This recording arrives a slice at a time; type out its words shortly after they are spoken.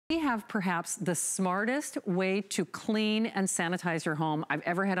We have perhaps the smartest way to clean and sanitize your home I've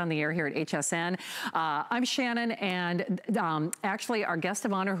ever had on the air here at HSN. I'm Shannon, and actually our guest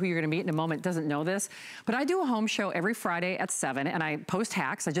of honor, who you're gonna meet in a moment, doesn't know this, but I do a home show every Friday at 7, and I post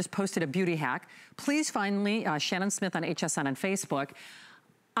hacks. I just posted a beauty hack. Please find me, Shannon Smith on HSN on Facebook.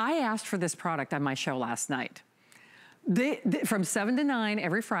 I asked for this product on my show last night. From 7 to 9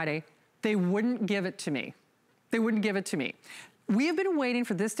 every Friday, they wouldn't give it to me. They wouldn't give it to me. We have been waiting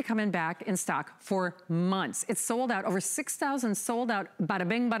for this to come in back in stock for months. It's sold out, over 6,000 sold out, bada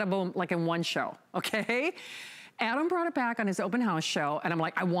bing, bada boom, like in one show, okay? Adam brought it back on his open house show, and I'm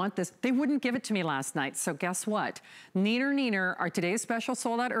like, I want this. They wouldn't give it to me last night, so guess what? Neener, Neener, our today's special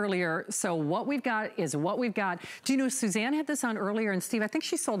sold out earlier, so what we've got is what we've got. Do you know Suzanne had this on earlier, and Steve, I think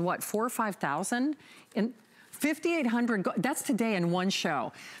she sold, what, 4,000 or 5,000? 5,800, that's today in one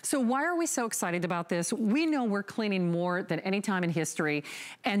show. So why are we so excited about this? We know we're cleaning more than any time in history.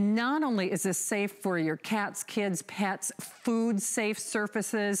 And not only is this safe for your cats, kids, pets, food safe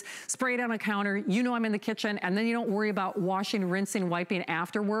surfaces, spray it on a counter, you know I'm in the kitchen, and then you don't worry about washing, rinsing, wiping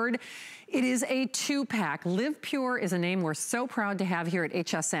afterward. It is a 2-pack. Live Pure is a name we're so proud to have here at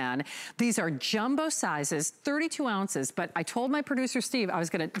HSN. These are jumbo sizes, 32 ounces, but I told my producer, Steve, I was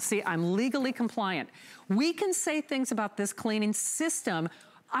gonna see, I'm legally compliant. We can say things about this cleaning system.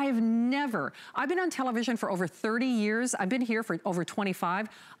 I've been on television for over 30 years. I've been here for over 25.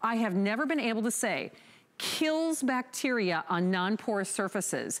 I have never been able to say, kills bacteria on non-porous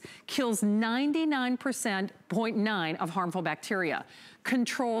surfaces, kills 99.9% of harmful bacteria,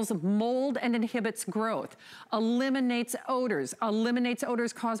 controls mold and inhibits growth, eliminates odors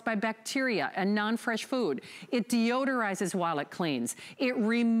caused by bacteria and non-fresh food. It deodorizes while it cleans. It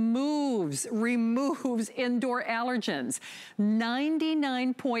removes indoor allergens.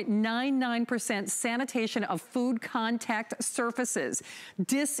 99.99% sanitation of food contact surfaces.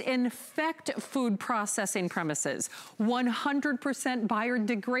 Disinfect food processing premises. 100%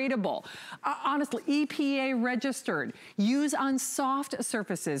 biodegradable. Honestly, EPA registered. Use on soft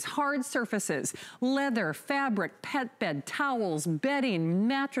surfaces, hard surfaces, leather, fabric, pet bed, towels, bedding,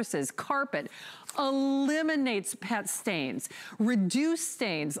 mattresses, carpet. Eliminates pet stains, reduce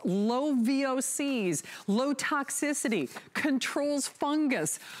stains, low VOCs, low toxicity, controls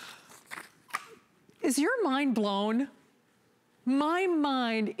fungus. Is your mind blown? My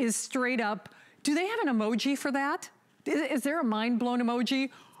mind is straight up. Do they have an emoji for that? Is there a mind blown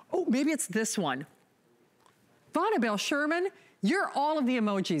emoji? Oh, maybe it's this one. Vonabelle Sherman, you're all of the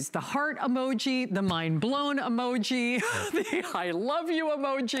emojis. The heart emoji, the mind blown emoji, the I love you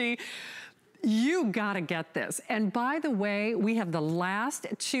emoji. You gotta get this. And by the way, we have the last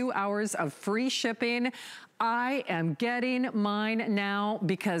 2 hours of free shipping. I am getting mine now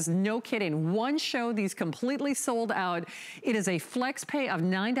because no kidding, one show, these completely sold out. It is a flex pay of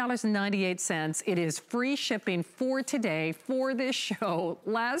 $9.98. It is free shipping for today, for this show,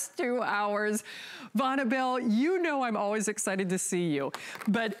 last 2 hours. Vonabelle, you know I'm always excited to see you,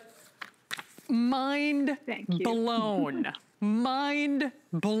 but mind blown. Mind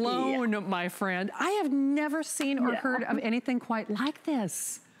blown, yeah. My friend. I have never seen or heard of anything quite like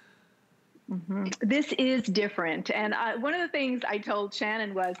this. Mm-hmm. This is different. And one of the things I told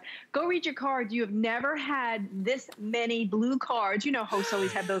Shannon was, go read your cards. You have never had this many blue cards. You know, hosts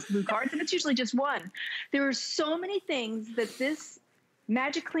always have those blue cards, and it's usually just one. There are so many things that this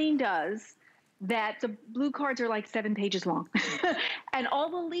Magic Clean does that the blue cards are like 7 pages long. And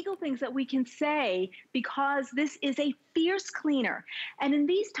all the legal things that we can say, because this is a fierce cleaner. And in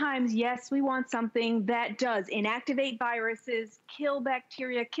these times, yes, we want something that does inactivate viruses, kill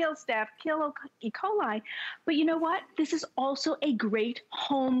bacteria, kill staph, kill E. coli. But you know what? This is also a great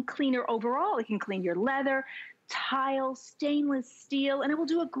home cleaner overall. It can clean your leather, tile, stainless steel, and it will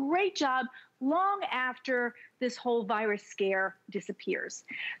do a great job long after this whole virus scare disappears.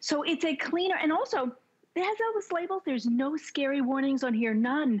 So it's a cleaner, and also it has all this labels. There's no scary warnings on here,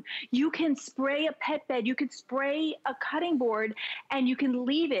 none. You can spray a pet bed, you can spray a cutting board, and you can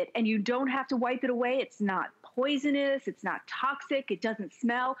leave it, and you don't have to wipe it away. It's not poisonous, it's not toxic, it doesn't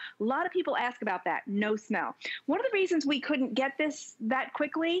smell. A lot of people ask about that, no smell. One of the reasons we couldn't get this that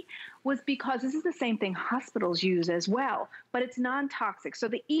quickly was because this is the same thing hospitals use as well, but it's non-toxic. So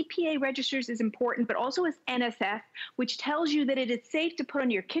the EPA registers is important, but also is NSF, which tells you that it is safe to put on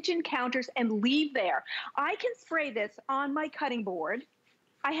your kitchen counters and leave there. I can spray this on my cutting board.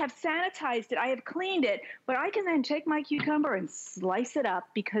 I have sanitized it, I have cleaned it, but I can then take my cucumber and slice it up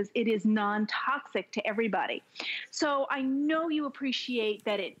because it is non-toxic to everybody. So I know you appreciate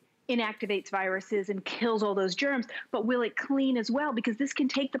that it inactivates viruses and kills all those germs, but will it clean as well? Because this can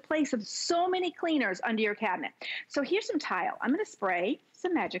take the place of so many cleaners under your cabinet. So here's some tile. I'm going to spray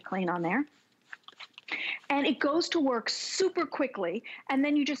some Magic Clean on there. And it goes to work super quickly. And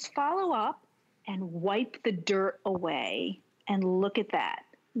then you just follow up and wipe the dirt away. And look at that.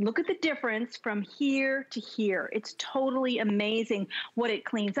 Look at the difference from here to here. It's totally amazing what it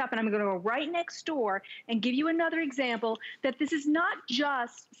cleans up. And I'm going to go right next door and give you another example that this is not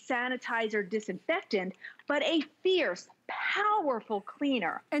just sanitizer disinfectant, but a fierce, powerful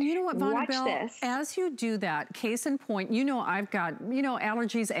cleaner. And you know what, Watch Vonabelle, this. as you do that, case in point, you know I've got, you know,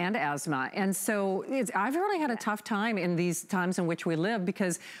 allergies and asthma. And so I've really had a tough time in these times in which we live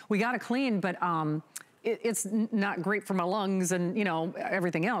because we got to clean, but it's not great for my lungs and, you know,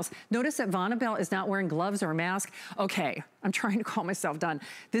 everything else. Notice that Vonabelle is not wearing gloves or a mask. Okay, I'm trying to calm myself down.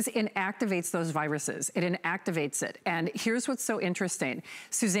 This inactivates those viruses. It inactivates it. And here's what's so interesting.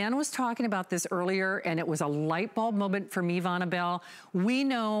 Suzanne was talking about this earlier, and it was a light bulb moment for me, Vonabelle. We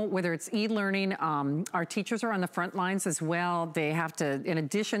know whether it's e-learning, our teachers are on the front lines as well. They have to, in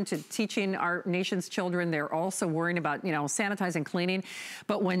addition to teaching our nation's children, they're also worrying about, you know, sanitizing, cleaning.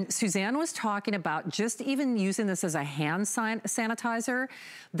 But when Suzanne was talking about just even using this as a hand sanitizer,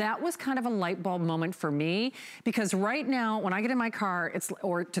 that was kind of a light bulb moment for me, because right now when I get in my car,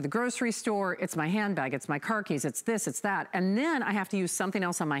 or to the grocery store, it's my handbag, it's my car keys, it's this, it's that, and then I have to use something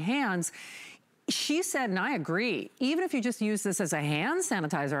else on my hands. She said, and I agree, even if you just use this as a hand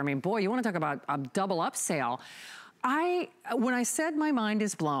sanitizer, I mean, boy, you want to talk about a double upsell. When I said my mind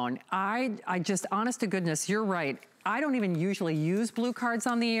is blown, I just, honest to goodness, you're right. I don't even usually use blue cards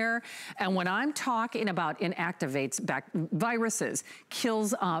on the air. And when I'm talking about inactivates viruses,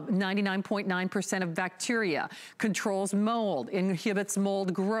 kills 99.9% of bacteria, controls mold, inhibits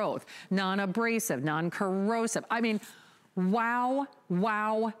mold growth, non-abrasive, non-corrosive. I mean, wow,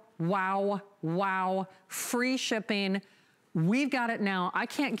 wow, wow, wow. Free shipping. We've got it now. I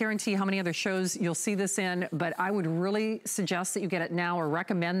can't guarantee how many other shows you'll see this in, but I would really suggest that you get it now, or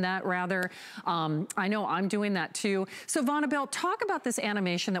recommend that rather. I know I'm doing that too. So Vonabelle, talk about this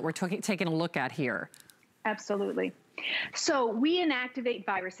animation that we're taking a look at here. Absolutely. So we inactivate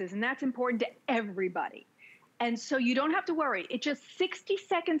viruses, and that's important to everybody. And so you don't have to worry. It just 60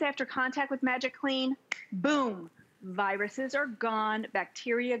 seconds after contact with Magic Clean, boom. Viruses are gone,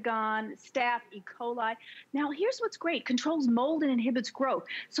 bacteria gone, staph, E. coli. Now, here's what's great. Controls mold and inhibits growth.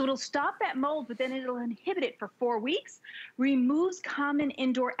 So it'll stop that mold, but then it'll inhibit it for 4 weeks. Removes common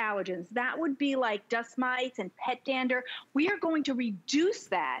indoor allergens. That would be like dust mites and pet dander. We are going to reduce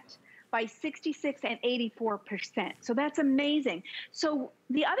that by 66 and 84%. So that's amazing. So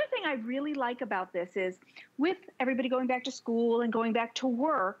the other thing I really like about this is, with everybody going back to school and going back to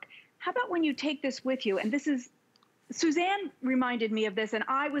work, how about when you take this with you? And this is, Suzanne reminded me of this, and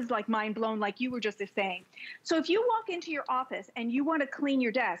I was like mind blown, like you were just saying. So if you walk into your office and you want to clean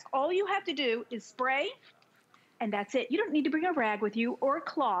your desk, all you have to do is spray, and that's it. You don't need to bring a rag with you or a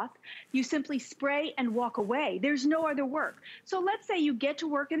cloth. You simply spray and walk away. There's no other work. So let's say you get to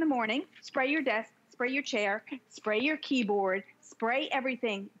work in the morning, spray your desk, spray your chair, spray your keyboard, spray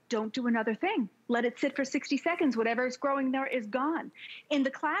everything. Don't do another thing. Let it sit for 60 seconds. Whatever is growing there is gone. In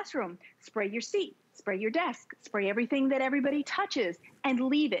the classroom, spray your seat, spray your desk, spray everything that everybody touches, and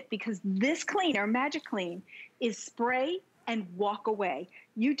leave it, because this cleaner, Magic Clean, is spray and walk away.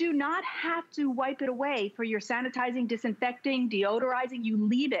 You do not have to wipe it away for your sanitizing, disinfecting, deodorizing. You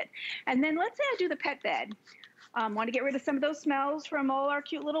leave it. And then let's say I do the pet bed. Want to get rid of some of those smells from all our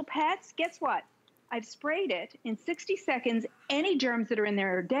cute little pets? Guess what? I've sprayed it. In 60 seconds, any germs that are in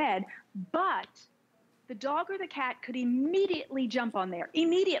there are dead, but the dog or the cat could immediately jump on there,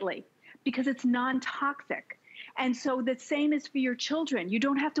 immediately, because it's non-toxic. And so the same is for your children. You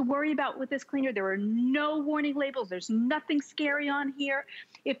don't have to worry about with this cleaner. There are no warning labels. There's nothing scary on here.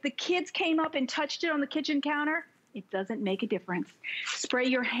 If the kids came up and touched it on the kitchen counter, it doesn't make a difference. Spray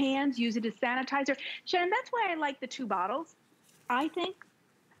your hands, use it as sanitizer. Shannon, that's why I like the 2 bottles. I think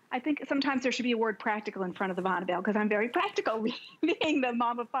sometimes there should be a word practical in front of the Vonabelle, because I'm very practical, being the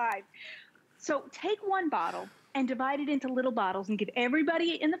mom of 5. So take 1 bottle and divide it into little bottles and give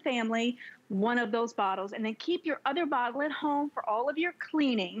everybody in the family 1 of those bottles, and then keep your other bottle at home for all of your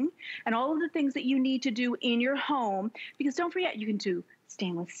cleaning and all of the things that you need to do in your home. Because don't forget, you can do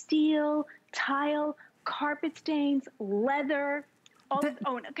stainless steel, tile, carpet stains, leather,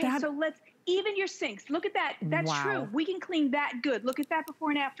 so let's, even your sinks. Look at that. That's true. We can clean that good. Look at that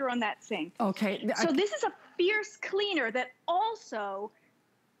before and after on that sink. Okay. So this is a fierce cleaner that also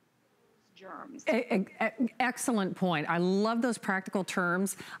germs. Excellent point. I love those practical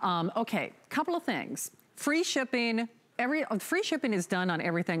terms. Okay, couple of things. Free shipping. free shipping is done on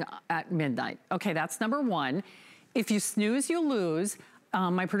everything at midnight. Okay, that's number one. If you snooze, you lose.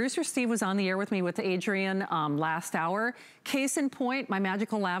 My producer Steve was on the air with me with Adrian last hour. Case in point, my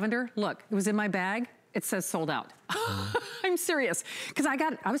magical lavender, look, it was in my bag. It says sold out. I'm serious, because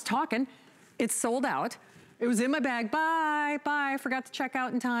I was talking, it's sold out. It was in my bag, bye, I forgot to check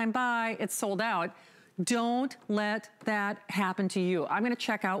out in time, bye, it's sold out. Don't let that happen to you. I'm gonna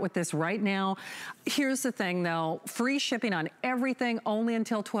check out with this right now. Here's the thing though, free shipping on everything only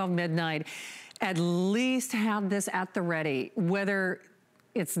until 12 midnight. At least have this at the ready, whether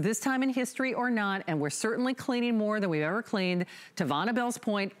it's this time in history or not, and we're certainly cleaning more than we've ever cleaned. To Vonnabelle's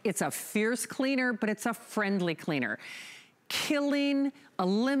point, it's a fierce cleaner, but it's a friendly cleaner. Killing,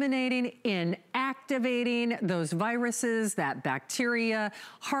 eliminating, inactivating those viruses, that bacteria,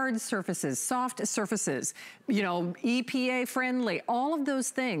 hard surfaces, soft surfaces, you know, EPA friendly, all of those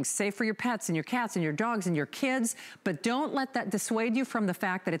things, safe for your pets and your cats and your dogs and your kids, but don't let that dissuade you from the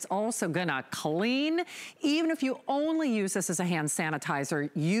fact that it's also gonna clean. Even if you only use this as a hand sanitizer,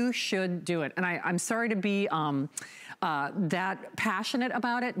 you should do it. And I'm sorry to be that passionate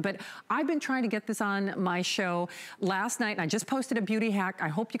about it, but I've been trying to get this on my show last night, and I just posted a beauty hack. I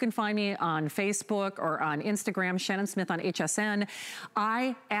hope you can find me on Facebook or on Instagram, Shannon Smith on HSN.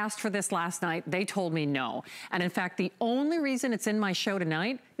 I asked for this last night. They told me no. And in fact, the only reason it's in my show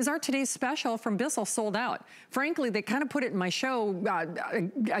tonight is our today's special from Bissell sold out. Frankly, they kind of put it in my show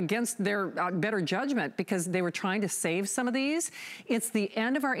against their better judgment because they were trying to save some of these. It's the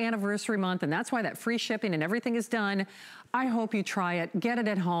end of our anniversary month, and that's why that free shipping and everything is done. I hope you try it, get it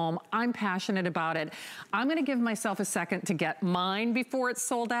at home. I'm passionate about it. I'm gonna give myself a second to get mine before it's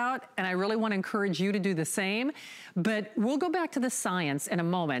sold out, and I really wanna encourage you to do the same. But we'll go back to the science in a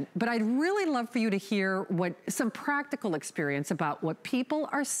moment, but I'd really love for you to hear some practical experience about what people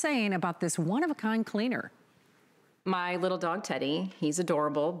are saying about this one-of-a-kind cleaner. My little dog, Teddy, he's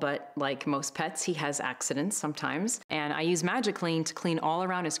adorable, but like most pets, he has accidents sometimes. And I use Magic Clean to clean all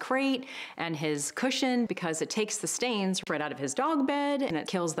around his crate and his cushion because it takes the stains right out of his dog bed and it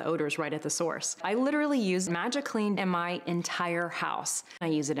kills the odors right at the source. I literally use Magic Clean in my entire house. I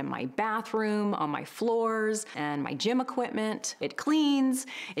use it in my bathroom, on my floors, and my gym equipment. It cleans,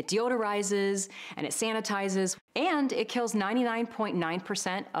 it deodorizes, and it sanitizes, and it kills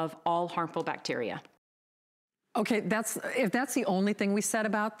 99.9% of all harmful bacteria. Okay, if that's the only thing we said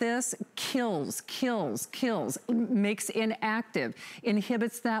about this, kills, makes inactive,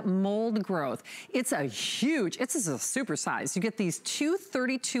 inhibits that mold growth. It's a super size. You get these two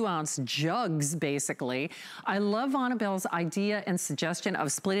 32-ounce jugs, basically. I love Vonnabelle's idea and suggestion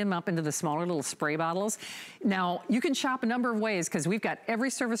of splitting them up into the smaller little spray bottles. Now, you can shop a number of ways because we've got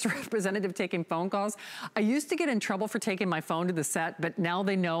every service representative taking phone calls. I used to get in trouble for taking my phone to the set, but now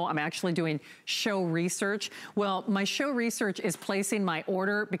they know I'm actually doing show research. Well, my show research is placing my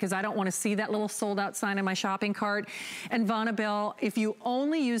order because I don't want to see that little sold out sign in my shopping cart. And Vonnabelle, if you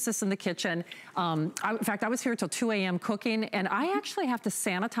only use this in the kitchen, in fact, I was here till 2 a.m. cooking, and I actually have to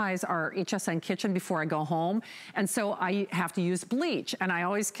sanitize our HSN kitchen before I go home. And so I have to use bleach, and I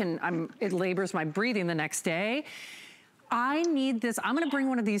always it labors my breathing the next day. I need this. I'm gonna bring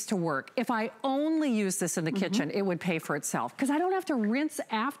one of these to work. If I only use this in the kitchen, it would pay for itself because I don't have to rinse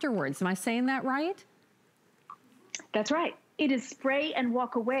afterwards. Am I saying that right? That's right. It is spray and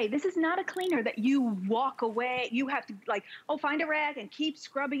walk away. This is not a cleaner that you walk away. You have to find a rag and keep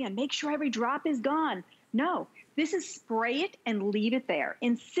scrubbing and make sure every drop is gone. No, this is spray it and leave it there.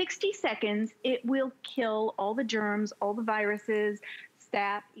 In 60 seconds, it will kill all the germs, all the viruses,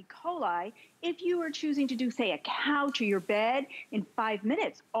 staph, E. coli. If you are choosing to do, say, a couch or your bed, in 5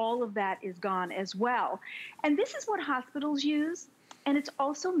 minutes, all of that is gone as well. And this is what hospitals use. And it's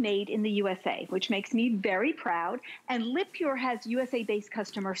also made in the USA, which makes me very proud. And LipPure has USA-based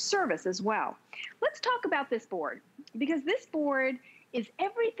customer service as well. Let's talk about this board, because this board is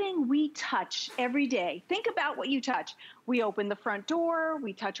everything we touch every day. Think about what you touch. We open the front door,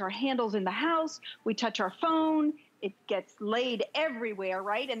 we touch our handles in the house, we touch our phone, it gets laid everywhere,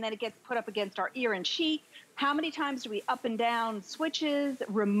 right? And then it gets put up against our ear and cheek. How many times do we up and down switches,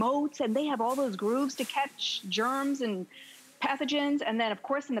 remotes, and they have all those grooves to catch germs and pathogens. And then, of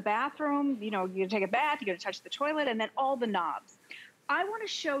course, in the bathroom, you know, you take a bath, you got to touch the toilet, and then all the knobs. I want to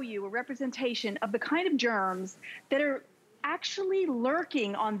show you a representation of the kind of germs that are actually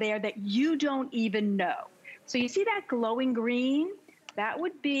lurking on there that you don't even know. So you see that glowing green? That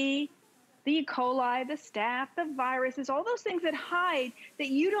would be the E. coli, the staph, the viruses, all those things that hide that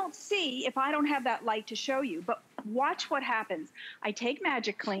you don't see if I don't have that light to show you. But watch what happens. I take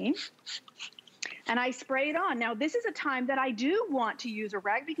Magic Clean. and I spray it on. Now, this is a time that I do want to use a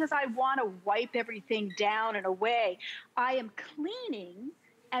rag because I want to wipe everything down and away. I am cleaning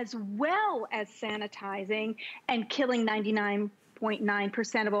as well as sanitizing and killing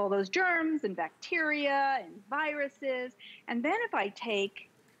 99.9% of all those germs and bacteria and viruses. And then if I take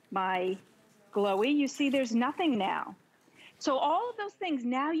my Glowy, you see there's nothing now. So all of those things,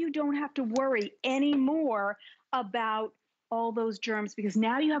 now you don't have to worry anymore about all those germs because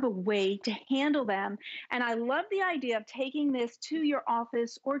now you have a way to handle them. And I love the idea of taking this to your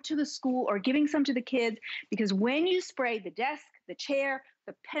office or to the school or giving some to the kids, because when you spray the desk, the chair,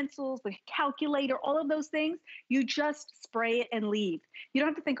 the pencils, the calculator, all of those things, you just spray it and leave. You don't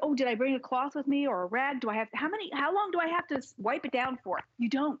have to think, oh, did I bring a cloth with me or a rag? How long do I have to wipe it down for? You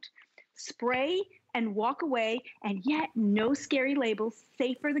don't. Spray and walk away, and yet no scary labels,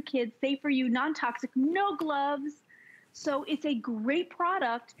 safe for the kids, safe for you, non-toxic, no gloves. So it's a great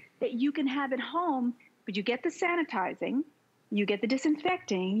product that you can have at home, but you get the sanitizing, you get the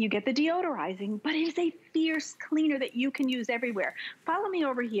disinfecting, you get the deodorizing, but it is a fierce cleaner that you can use everywhere. Follow me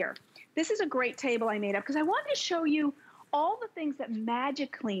over here. This is a great table I made up because I wanted to show you all the things that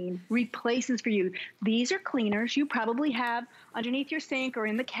Magic Clean replaces for you. These are cleaners you probably have underneath your sink or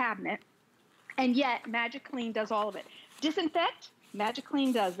in the cabinet, and yet Magic Clean does all of it. Disinfect, Magic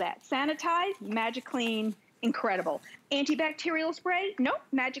Clean does that. Sanitize, Magic Clean, incredible. Antibacterial spray, nope,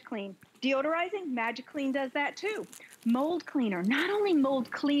 Magic Clean. Deodorizing, Magic Clean does that too. Mold cleaner, not only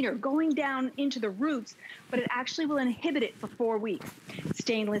mold cleaner, going down into the roots, but it actually will inhibit it for 4 weeks.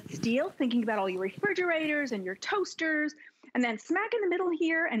 Stainless steel, thinking about all your refrigerators and your toasters. And then smack in the middle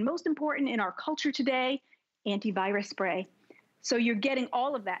here, and most important in our culture today, antivirus spray. So you're getting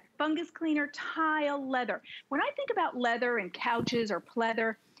all of that. Fungus cleaner, tile, leather. When I think about leather and couches or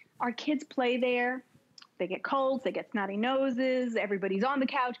pleather, our kids play there. They get colds, they get snotty noses, everybody's on the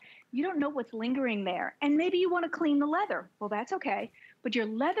couch. You don't know what's lingering there. And maybe you want to clean the leather. Well, that's okay. But your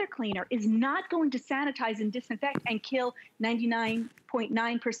leather cleaner is not going to sanitize and disinfect and kill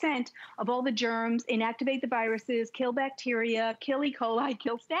 99.9% of all the germs, inactivate the viruses, kill bacteria, kill E. coli,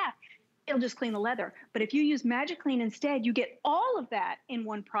 kill staph. It'll just clean the leather. But if you use Magic Clean instead, you get all of that in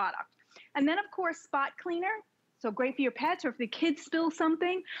one product. And then, of course, spot cleaner. So great for your pets, or if the kids spill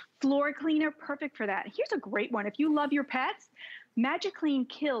something, floor cleaner, perfect for that. Here's a great one. If you love your pets, Magic Clean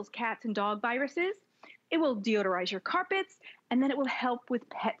kills cats and dog viruses. It will deodorize your carpets, and then it will help with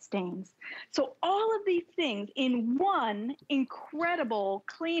pet stains. So all of these things in one incredible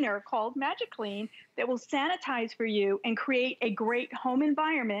cleaner called Magic Clean that will sanitize for you and create a great home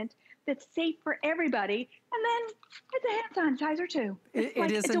environment that's safe for everybody. And then it's a hand sanitizer too.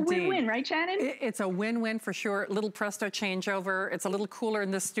 It's a win-win, right, Shannon? It's a win-win for sure. Little presto changeover. It's a little cooler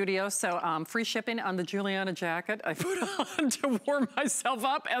in this studio, so free shipping on the Juliana jacket I put on to warm myself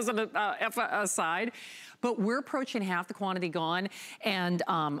up as an aside. But we're approaching half the quantity gone, and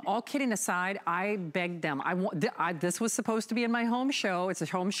all kidding aside, I begged them. This was supposed to be in my home show. It's a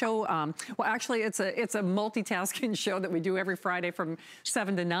home show. Well, actually, it's a multitasking show that we do every Friday from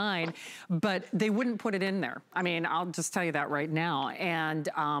 7 to 9. But they wouldn't put it in there. I mean, I'll just tell you that right now. And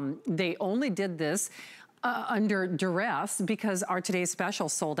they only did this under duress because our today's special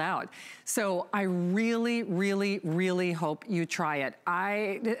sold out. So I really, really, really hope you try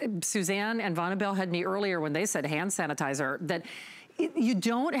it. Suzanne and Vonabelle had me earlier when they said hand sanitizer, that you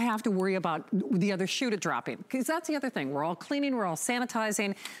don't have to worry about the other shoe to dropping, because that's the other thing. We're all cleaning, we're all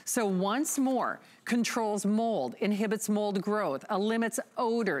sanitizing. So once more, controls mold, inhibits mold growth, eliminates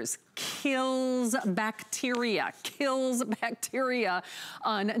odors, kills bacteria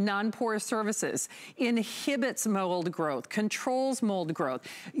on non-porous surfaces, inhibits mold growth, controls mold growth,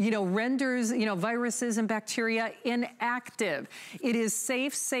 renders, viruses and bacteria inactive. It is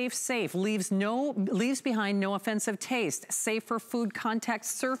safe, leaves behind no offensive taste, safe for food contact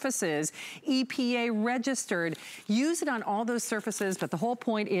surfaces, EPA registered. Use it on all those surfaces, but the whole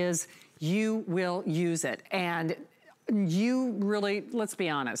point is you will use it. And you really, let's be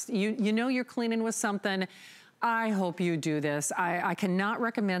honest, you know you're cleaning with something. I hope you do this. I cannot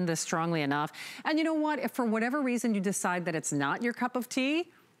recommend this strongly enough. And you know what? If for whatever reason you decide that it's not your cup of tea,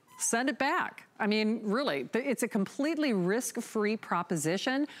 send it back. I mean, really, it's a completely risk-free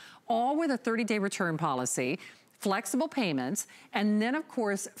proposition, all with a 30-day return policy, flexible payments, and then of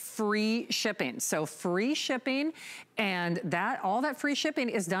course, free shipping. So free shipping, and all that free shipping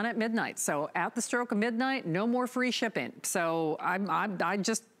is done at midnight. So at the stroke of midnight, no more free shipping. So I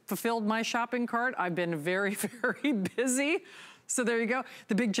just fulfilled my shopping cart. I've been very, very busy. So there you go.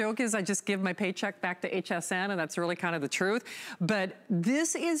 The big joke is I just give my paycheck back to HSN, and that's really kind of the truth. But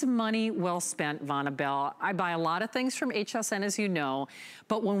this is money well spent, Vonabelle. I buy a lot of things from HSN, as you know,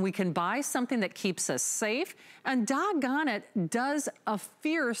 but when we can buy something that keeps us safe, and doggone it, does a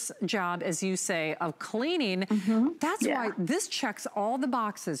fierce job, as you say, of cleaning, that's why this checks all the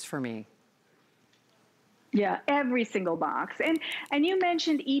boxes for me. Yeah, every single box. And you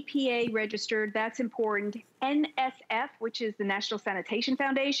mentioned EPA registered, that's important. NSF, which is the National Sanitation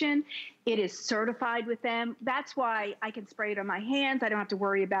Foundation, it is certified with them. That's why I can spray it on my hands. I don't have to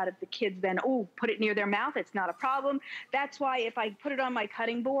worry about if the kids then, put it near their mouth. It's not a problem. That's why if I put it on my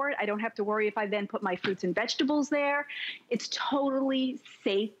cutting board, I don't have to worry if I then put my fruits and vegetables there. It's totally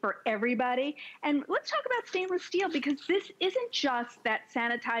safe for everybody. And let's talk about stainless steel, because this isn't just that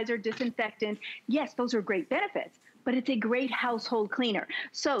sanitizer, disinfectant. Yes, those are great benefits, but it's a great household cleaner.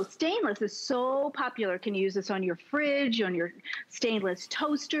 So stainless is so popular. Can you use this on your fridge, on your stainless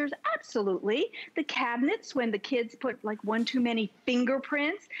toasters? Absolutely. The cabinets, when the kids put like one too many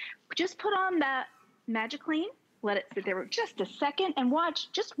fingerprints, just put on that Magic Clean, let it sit there for just a second, and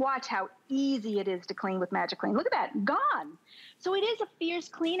just watch how easy it is to clean with Magic Clean. Look at that, gone. So it is a fierce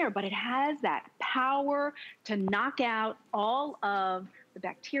cleaner, but it has that power to knock out all of the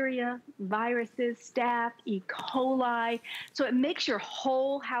bacteria, viruses, staph, E. coli. So it makes your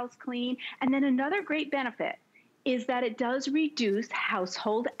whole house clean. And then another great benefit is that it does reduce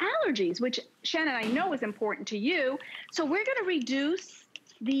household allergies, which, Shannon, I know is important to you. So we're going to reduce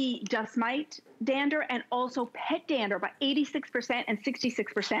the dust mite dander and also pet dander by 86% and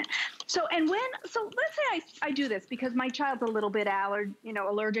 66%. So let's say I do this because my child's a little bit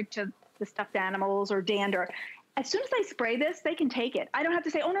allergic to the stuffed animals or dander. As soon as I spray this, they can take it. I don't have to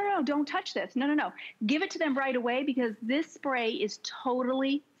say, oh, no, don't touch this. No. Give it to them right away, because this spray is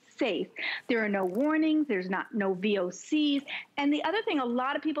totally safe. There are no warnings. There's no VOCs. And the other thing a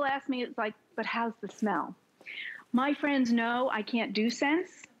lot of people ask me is like, but how's the smell? My friends know I can't do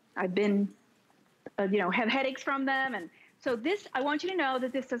scents. I've been, have headaches from them. And so I want you to know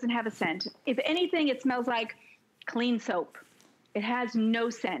that this doesn't have a scent. If anything, it smells like clean soap. It has no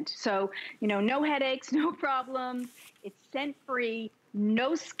scent. So, no headaches, no problems. It's scent-free,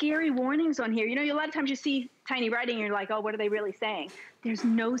 no scary warnings on here. A lot of times you see tiny writing and you're like, oh, what are they really saying? There's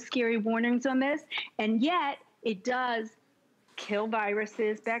no scary warnings on this. And yet it does kill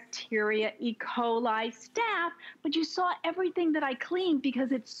viruses, bacteria, E. coli, staph, but you saw everything that I cleaned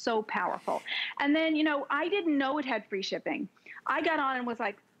because it's so powerful. And then, I didn't know it had free shipping. I got on and was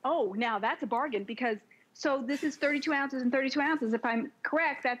like, oh, now that's a bargain, because so this is 32 ounces and 32 ounces. If I'm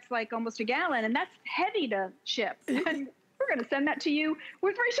correct, that's like almost a gallon, and that's heavy to ship. And we're going to send that to you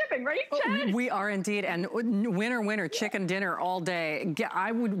with free shipping, right, Shannon? We are indeed, and winner, chicken dinner all day.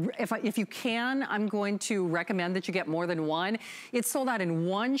 I would, if you can, I'm going to recommend that you get more than one. It's sold out in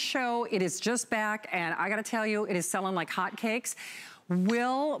one show. It is just back, and I got to tell you, it is selling like hotcakes.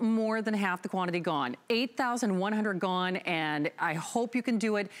 Will more than half the quantity gone. 8,100 gone, and I hope you can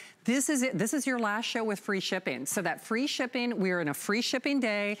do it. This is it. This is your last show with free shipping. So that free shipping, we're in a free shipping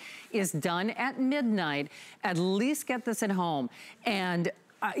day, is done at midnight. At least get this at home. And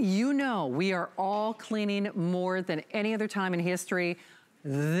we are all cleaning more than any other time in history.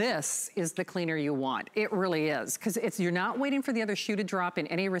 This is the cleaner you want. It really is, because you're not waiting for the other shoe to drop in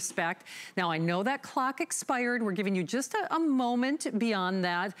any respect. Now, I know that clock expired. We're giving you just a moment beyond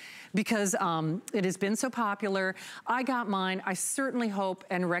that, because it has been so popular. I got mine. I certainly hope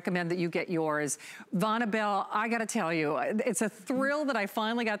and recommend that you get yours. Vonabelle, I gotta tell you, it's a thrill that I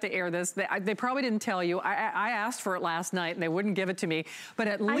finally got to air this. They probably didn't tell you. I asked for it last night and they wouldn't give it to me, but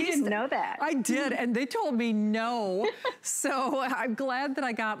at least— I didn't know that. I did, and they told me no. So I'm glad that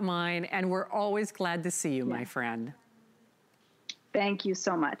I got mine, and we're always glad to see you, my friend. Thank you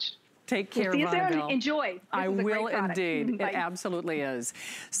so much. Take care, See you soon. Vonabelle. Enjoy. I will indeed. Bye. It absolutely is.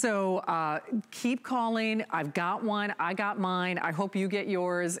 So keep calling. I've got one. I got mine. I hope you get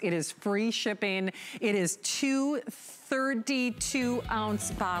yours. It is free shipping. It is 2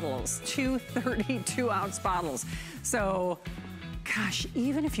 32-ounce bottles. 2 32-ounce bottles. So, gosh,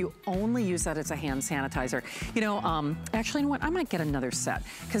 even if you only use that as a hand sanitizer, actually, you know what? I might get another set,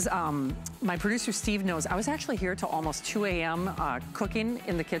 because my producer Steve knows I was actually here till almost 2 a.m. Cooking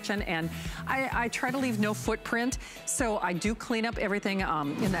in the kitchen, and I try to leave no footprint. So I do clean up everything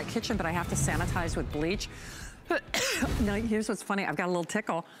in that kitchen, but I have to sanitize with bleach. Now, here's what's funny. I've got a little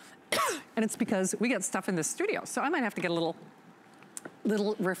tickle, and it's because we get stuff in the studio. So I might have to get a little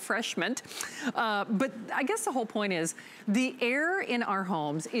little refreshment. But I guess the whole point is the air in our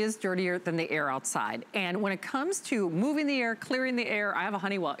homes is dirtier than the air outside. And when it comes to moving the air, clearing the air, I have a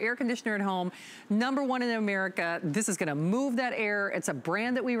Honeywell air conditioner at home, #1 in America. This is gonna move that air. It's a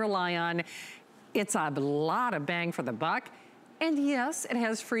brand that we rely on. It's a lot of bang for the buck. And yes, it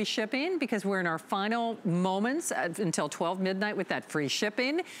has free shipping because we're in our final moments until 12 midnight with that free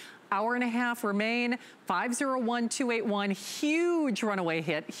shipping. Hour and a half remain, 501281, huge runaway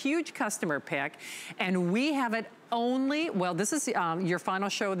hit, huge customer pick. And we have it only, well, this is your final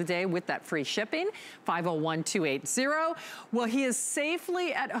show of the day with that free shipping, 501280. Well, he is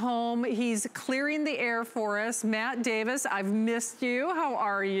safely at home. He's clearing the air for us. Matt Davis, I've missed you. How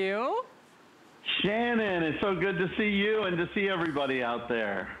are you? Shannon, it's so good to see you and to see everybody out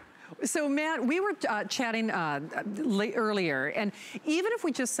there. So Matt, we were chatting earlier, and even if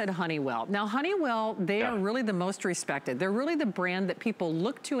we just said Honeywell, now Honeywell, they are really the most respected. They're really the brand that people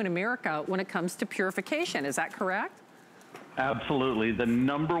look to in America when it comes to purification. Is that correct? Absolutely. The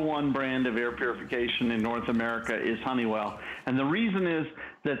 #1 brand of air purification in North America is Honeywell. And the reason is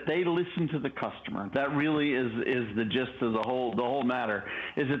that they listen to the customer. That really is the gist of the whole matter,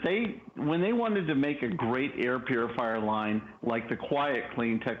 is that when they wanted to make a great air purifier line like the Quiet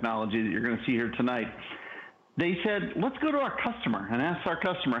Clean technology that you're going to see here tonight, they said, let's go to our customer and ask our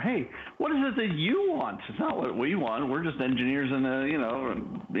customer, hey, what is it that you want? It's not what we want. We're just engineers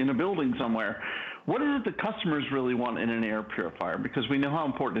in a building somewhere. What is it the customers really want in an air purifier? Because we know how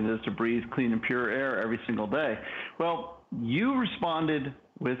important it is to breathe clean and pure air every single day. Well, you responded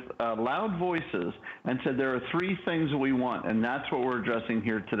with loud voices and said there are 3 things that we want, and that's what we're addressing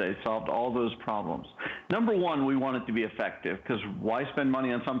here today, solved all those problems. #1, we want it to be effective, because why spend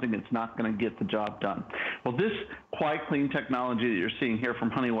money on something that's not going to get the job done? Well, this Quiet Clean technology that you're seeing here from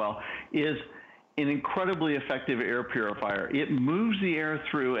Honeywell is an incredibly effective air purifier. It moves the air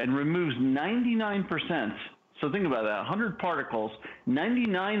through and removes 99%. So think about that, 100 particles,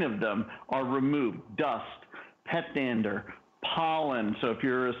 99 of them are removed. Dust, pet dander, pollen, so if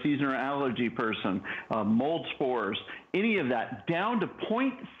you're a season or allergy person, mold spores, any of that, down to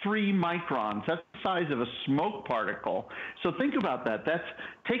 0.3 microns. That's the size of a smoke particle. So think about that.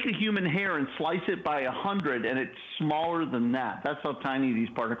 Take a human hair and slice it by 100, and it's smaller than that. That's how tiny these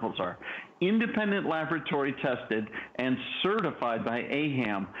particles are. Independent laboratory tested and certified by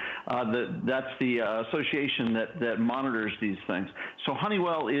AHAM. That's the association that monitors these things. So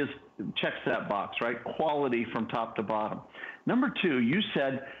Honeywell checks that box, right? Quality from top to bottom. #2, you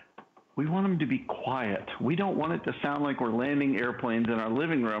said, we want them to be quiet. We don't want it to sound like we're landing airplanes in our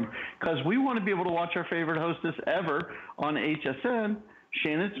living room, because we want to be able to watch our favorite hostess ever on HSN,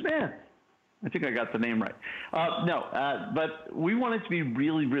 Shannon Smith. I think I got the name right. But we want it to be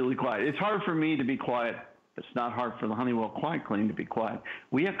really, really quiet. It's hard for me to be quiet. It's not hard for the Honeywell Quiet Clean to be quiet.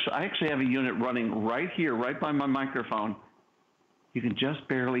 I actually have a unit running right here, right by my microphone. You can just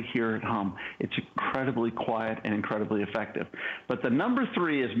barely hear it hum. It's incredibly quiet and incredibly effective. But the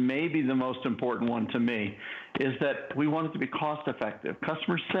 #3 is maybe the most important one to me, is that we want it to be cost effective.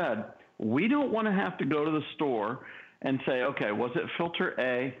 Customers said, we don't want to have to go to the store and say, okay, was it filter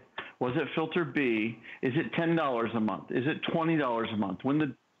A? Was it filter B? Is it $10 a month? Is it $20 a month? When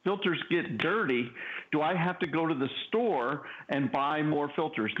the filters get dirty, do I have to go to the store and buy more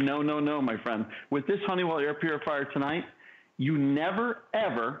filters? No, no, no, my friend. With this Honeywell air purifier tonight, you never,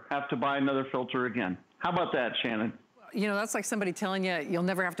 ever have to buy another filter again. How about that, Shannon? You know, that's like somebody telling you you'll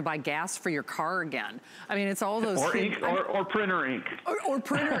never have to buy gas for your car again. I mean, it's all those or ink, or printer ink. Or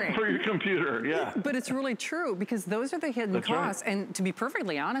printer ink. For your computer, yeah. But it's really true, because those are the hidden costs. Right. And to be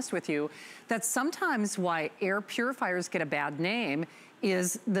perfectly honest with you, that's sometimes why air purifiers get a bad name,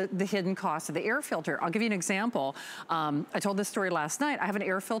 is the hidden cost of the air filter. I'll give you an example. I told this story last night. I have an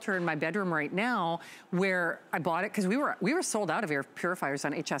air filter in my bedroom right now where I bought it because we were sold out of air purifiers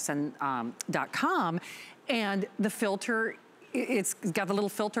on hsn.com, and the filter, it's got the little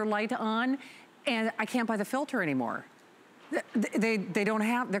filter light on, and I can't buy the filter anymore. They don't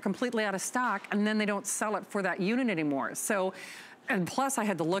have, they're completely out of stock, and then they don't sell it for that unit anymore. So, and plus I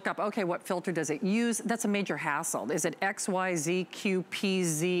had to look up, okay, what filter does it use? That's a major hassle. Is it X, Y, Z, Q, P,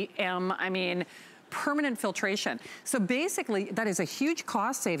 Z, M? I mean, permanent filtration. So basically that is a huge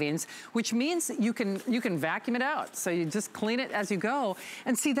cost savings, which means you can vacuum it out. So you just clean it as you go.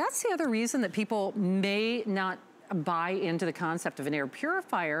 And see, that's the other reason that people may not buy into the concept of an air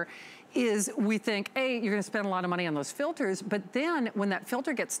purifier, is we think, hey, you're gonna spend a lot of money on those filters, but then when that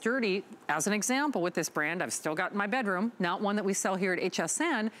filter gets dirty, as an example with this brand I've still got in my bedroom, not one that we sell here at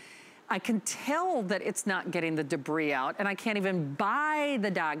HSN, I can tell that it's not getting the debris out, and I can't even buy the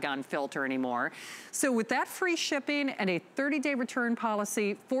doggone filter anymore. So with that free shipping and a 30-day return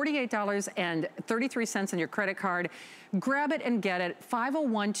policy, $48.33 on your credit card, grab it and get it,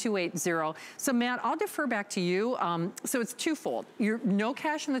 501-280. So Matt, I'll defer back to you. So it's twofold. You're no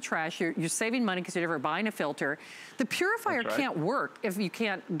cash in the trash. You're saving money because you're never buying a filter. The purifier can't work if you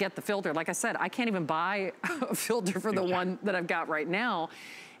can't get the filter. Like I said, I can't even buy a filter for the one that I've got right now.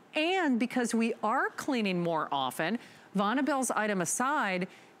 And because we are cleaning more often, Vonnabelle's item aside,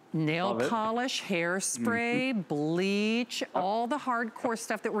 nail polish, hairspray, bleach, all the hardcore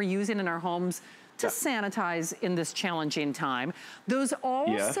stuff that we're using in our homes to sanitize in this challenging time. Those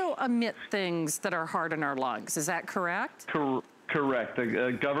also emit things that are hard on our lungs. Is that correct? Correct.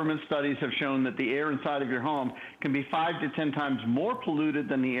 Government studies have shown that the air inside of your home can be 5 to 10 times more polluted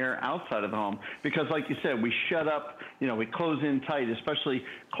than the air outside of the home because, like you said, we shut up, you know, we close in tight, especially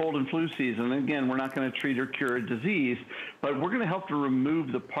cold and flu season. And again, we're not going to treat or cure a disease, but we're going to help to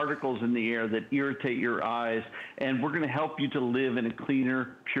remove the particles in the air that irritate your eyes, and we're going to help you to live in a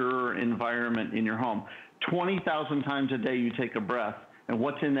cleaner, purer environment in your home. 20,000 times a day you take a breath. And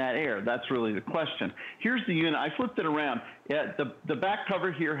what's in that air? That's really the question. Here's the unit. I flipped it around. Yeah, the back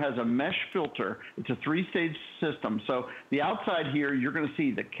cover here has a mesh filter. It's a 3-stage system. So the outside here, you're going to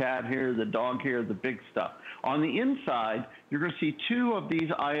see the cat hair, the dog hair, the big stuff. On the inside, you're going to see 2 of these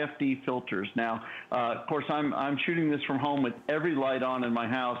IFD filters. Now, of course, I'm shooting this from home with every light on in my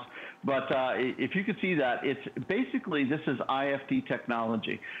house. But if you could see that, it's basically, this is IFD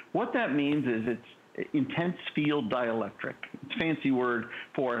technology. What that means is it's intense field dielectric. It's a fancy word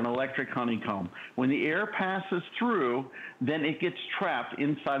for an electric honeycomb. When the air passes through, then it gets trapped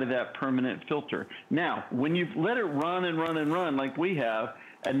inside of that permanent filter. Now, when you've let it run and run and run like we have,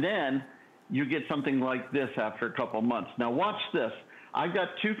 and then you get something like this after a couple months. Now watch this. I've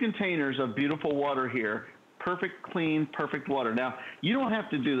got 2 containers of beautiful water here. Perfect, clean, perfect water. Now, you don't have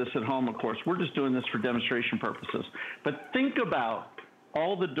to do this at home, of course. We're just doing this for demonstration purposes. But think about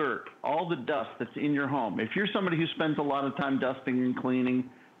all the dirt, all the dust that's in your home. If you're somebody who spends a lot of time dusting and cleaning,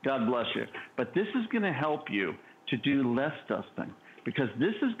 God bless you. But this is going to help you to do less dusting because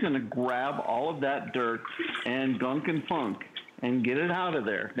this is going to grab all of that dirt and gunk and funk and get it out of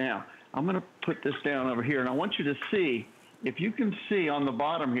there. Now, I'm going to put this down over here, and I want you to see, if you can see on the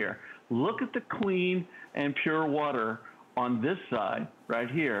bottom here, look at the clean and pure water on this side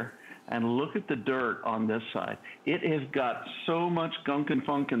right here, and look at the dirt on this side. It has got so much gunk and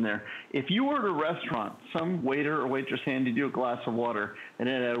funk in there. If you were at a restaurant, some waiter or waitress handed you a glass of water and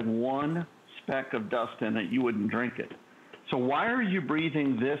it had 1 speck of dust in it, you wouldn't drink it. So why are you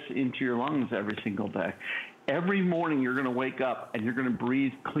breathing this into your lungs every single day? Every morning you're going to wake up and you're going to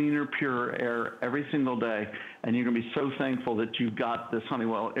breathe cleaner, purer air every single day, and you're going to be so thankful that you've got this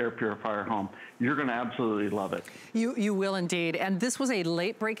Honeywell air purifier home. You're going to absolutely love it. You will indeed. And this was a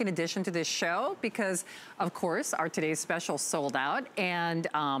late breaking addition to this show because, of course, our today's special sold out, and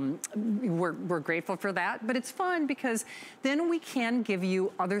we're grateful for that. But it's fun because then we can give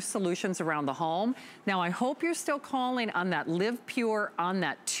you other solutions around the home. Now, I hope you're still calling on that Live Pure, on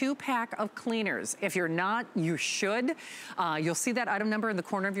that 2-pack of cleaners. If you're not, you should. You'll see that item number in the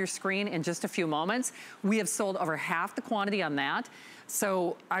corner of your screen in just a few moments. We have sold over half the quantity on that.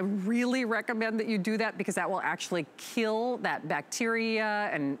 So I really recommend that you do that because that will actually kill that bacteria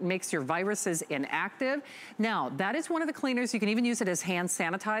and makes your viruses inactive. Now, that is one of the cleaners. You can even use it as hand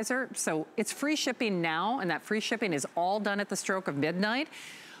sanitizer. So it's free shipping now, and that free shipping is all done at the stroke of midnight.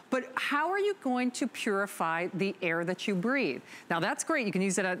 But how are you going to purify the air that you breathe? Now that's great. You can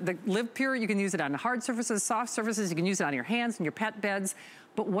use it on the Live Pure. You can use it on hard surfaces, soft surfaces. You can use it on your hands and your pet beds.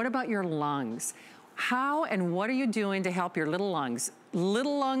 But what about your lungs? How and what are you doing to help your little lungs?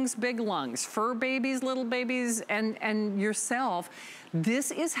 Little lungs, big lungs, fur babies, little babies, and yourself.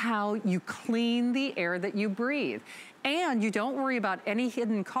 This is how you clean the air that you breathe. And you don't worry about any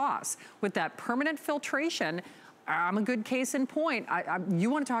hidden costs. With that permanent filtration, I'm a good case in point. You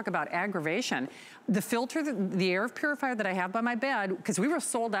want to talk about aggravation. The filter, the air purifier that I have by my bed, because we were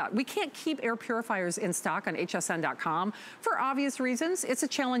sold out. We can't keep air purifiers in stock on hsn.com for obvious reasons. It's a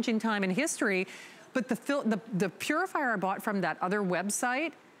challenging time in history. But the purifier I bought from that other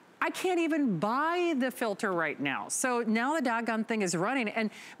website, I can't even buy the filter right now. So now the doggone thing is running. And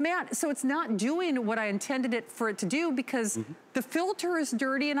Matt, so it's not doing what I intended it for it to do because the filter is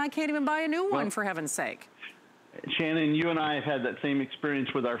dirty and I can't even buy a new one, for heaven's sake. Shannon, you and I have had that same experience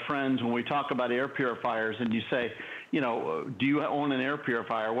with our friends when we talk about air purifiers and you say, you know, do you own an air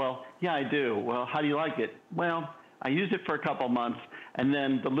purifier? Well, yeah, I do. Well, how do you like it? Well, I used it for a couple months and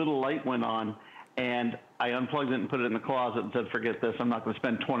then the little light went on and I unplugged it and put it in the closet and said, forget this, I'm not going to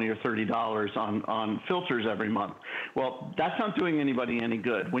spend $20 or $30 on filters every month. Well, that's not doing anybody any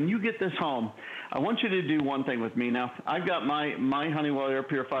good. When you get this home, I want you to do one thing with me. Now, I've got my Honeywell air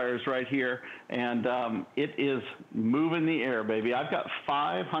purifiers right here, and it is moving the air, baby. I've got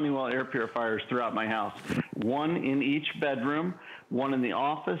 5 Honeywell air purifiers throughout my house, 1 in each bedroom, 1 in the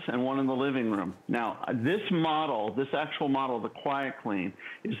office, and 1 in the living room. Now, this model, this actual model, the Quiet Clean,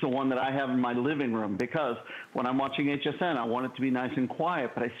 is the one that I have in my living room because when I'm watching HSN, I want it to be nice and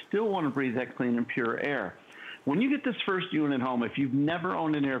quiet, but I still want to breathe that clean and pure air. When you get this first unit home, if you've never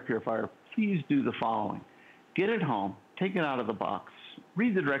owned an air purifier, please do the following. Get it home, take it out of the box,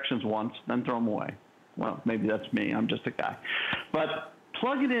 read the directions once, then throw them away. Well, maybe that's me, I'm just a guy. But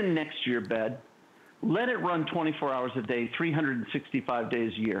plug it in next to your bed. Let it run 24 hours a day, 365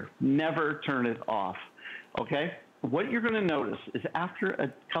 days a year. Never turn it off, okay? What you're going to notice is after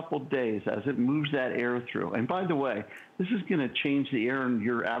a couple days, as it moves that air through, and by the way, this is going to change the air in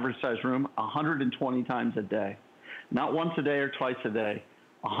your average size room 120 times a day. Not once a day or twice a day.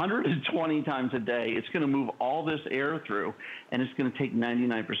 120 times a day. It's going to move all this air through, and it's going to take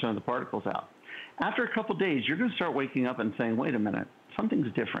 99% of the particles out. After a couple days, you're going to start waking up and saying, wait a minute,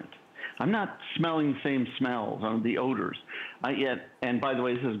 something's different. I'm not smelling the same smells, the odors. And by the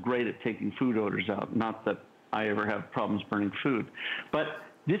way, this is great at taking food odors out. Not that I ever have problems burning food. But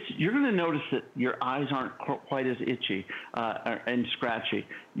you're going to notice that your eyes aren't quite as itchy and scratchy.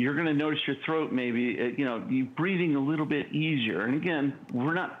 You're going to notice your throat maybe, you breathing a little bit easier. And again,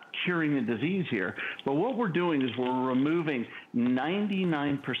 we're not curing the disease here, but what we're doing is we're removing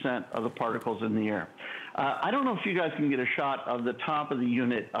 99% of the particles in the air. I don't know if you guys can get a shot of the top of the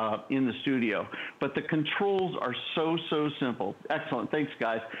unit in the studio, but the controls are so simple. Excellent. Thanks,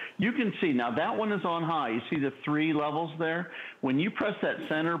 guys. You can see now that one is on high. You see the 3 levels there? When you press that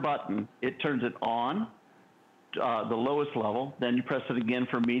center button, it turns it on, the lowest level, then you press it again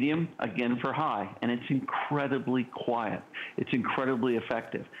for medium, again for high, and it's incredibly quiet. It's incredibly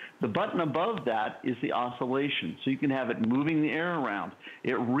effective. The button above that is the oscillation, so you can have it moving the air around.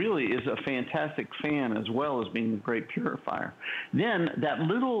 It really is a fantastic fan as well as being a great purifier. Then that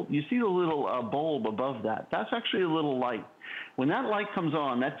little, you see the little bulb above that, that's actually a little light. When that light comes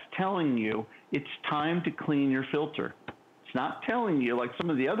on, that's telling you it's time to clean your filter. It's not telling you like some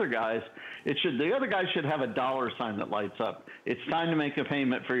of the other guys. The other guys should have a $ sign that lights up. It's time to make a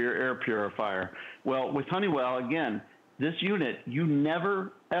payment for your air purifier. Well, with Honeywell, again, this unit, you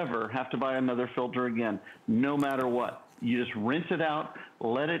never, ever have to buy another filter again, no matter what. You just rinse it out,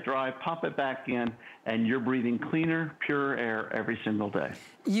 let it dry, pop it back in, and you're breathing cleaner, purer air every single day.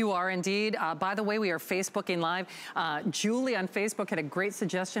 You are indeed. By the way, we are Facebooking Live. Julie on Facebook had a great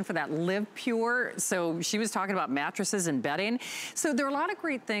suggestion for that Live Pure. So she was talking about mattresses and bedding. So there are a lot of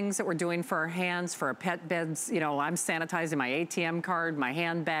great things that we're doing for our hands, for our pet beds. You know, I'm sanitizing my ATM card, my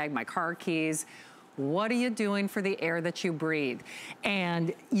handbag, my car keys. What are you doing for the air that you breathe?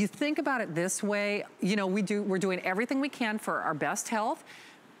 And you think about it this way, you know, we're doing everything we can for our best health,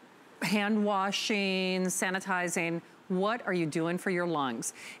 hand washing, sanitizing. What are you doing for your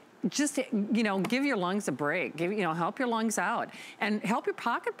lungs? Just, you know, give your lungs a break. Help your lungs out and help your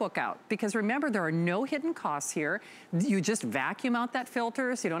pocketbook out, because remember, there are no hidden costs here. You just vacuum out that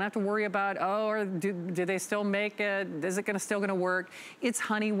filter, so you don't have to worry about, or do they still make it? Is it still gonna work? It's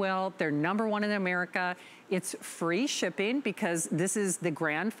Honeywell. They're #1 in America. It's free shipping, because this is the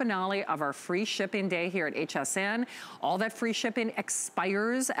grand finale of our free shipping day here at HSN. All that free shipping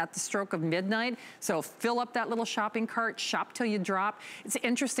expires at the stroke of midnight. So fill up that little shopping cart, shop till you drop. It's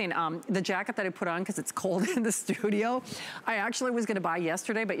interesting, the jacket that I put on, because it's cold in the studio, I actually was gonna buy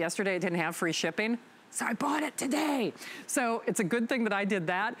yesterday, but yesterday it didn't have free shipping. So I bought it today. So it's a good thing that I did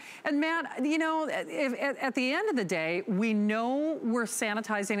that. And Matt, you know, at the end of the day, we know we're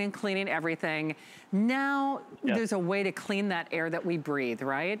sanitizing and cleaning everything. Now there's a way to clean that air that we breathe,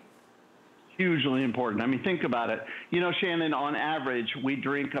 right? Hugely important. I mean, think about it. You know, Shannon, on average, we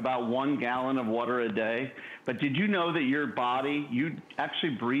drink about 1 gallon of water a day. But did you know that your body, you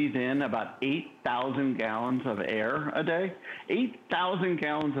actually breathe in about 8,000 gallons of air a day? 8,000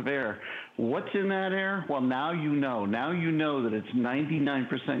 gallons of air. What's in that air? Well, now you know. Now you know that it's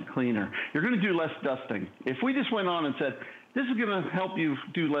 99% cleaner. You're going to do less dusting. If we just went on and said, this is going to help you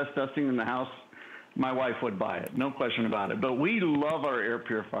do less dusting in the house, my wife would buy it, no question about it. But we love our air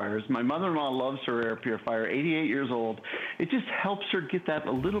purifiers. My mother-in-law loves her air purifier, 88 years old. It just helps her get that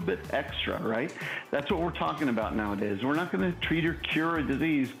a little bit extra, right? That's what we're talking about nowadays. We're not going to treat or cure a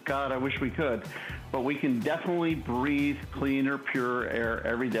disease. God, I wish we could. But we can definitely breathe cleaner, purer air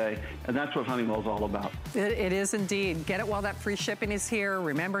every day. And that's what Honeywell's all about. It is indeed. Get it while that free shipping is here.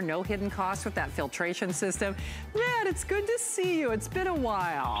 Remember, no hidden costs with that filtration system. Matt, it's good to see you. It's been a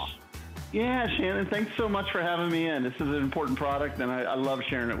while. Yeah, Shannon, thanks so much for having me in. This is an important product, and I love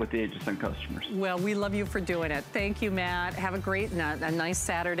sharing it with the HSN customers. Well, we love you for doing it. Thank you, Matt. Have a great, a nice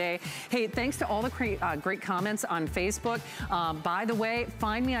Saturday. Hey, thanks to all the great comments on Facebook. By the way,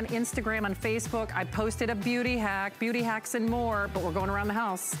 find me on Instagram and Facebook. I posted a beauty hack, beauty hacks and more, but we're going around the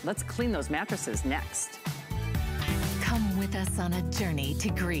house. Let's clean those mattresses next. Come with us on a journey to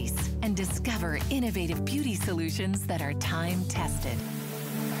Greece and discover innovative beauty solutions that are time-tested.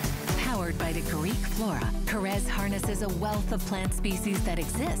 Powered by the Greek flora, Carrez harnesses a wealth of plant species that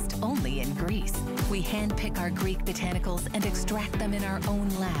exist only in Greece. We handpick our Greek botanicals and extract them in our own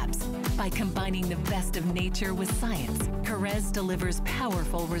labs. By combining the best of nature with science, Carrez delivers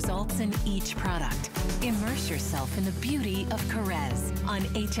powerful results in each product. Immerse yourself in the beauty of Carrez on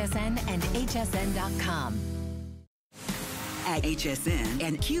HSN and hsn.com. At HSN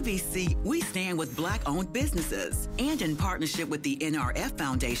and QVC, we stand with Black-owned businesses. And in partnership with the NRF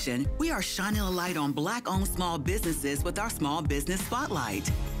Foundation, we are shining a light on Black-owned small businesses with our Small Business Spotlight.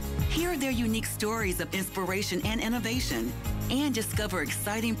 Hear their unique stories of inspiration and innovation, and discover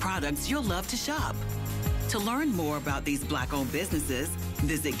exciting products you'll love to shop. To learn more about these Black-owned businesses,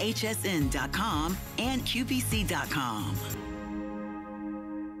 visit hsn.com and qvc.com.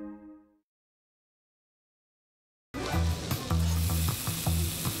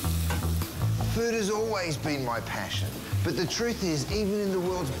 Food has always been my passion, but the truth is, even in the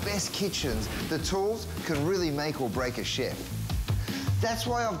world's best kitchens, the tools can really make or break a chef. That's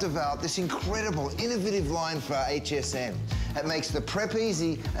why I've developed this incredible, innovative line for HSN. It makes the prep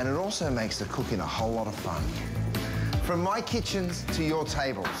easy, and it also makes the cooking a whole lot of fun. From my kitchens to your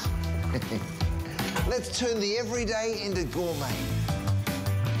tables. Let's turn the everyday into gourmet.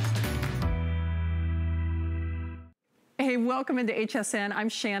 Hey, welcome into HSN. I'm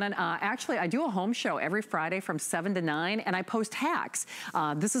Shannon. Actually, I do a home show every Friday from 7 to 9, and I post hacks.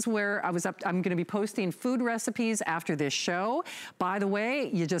 This is where I'm going to be posting food recipes after this show. By the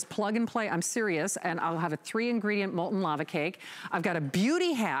way, you just plug and play. I'm serious, and I'll have a 3-ingredient molten lava cake. I've got a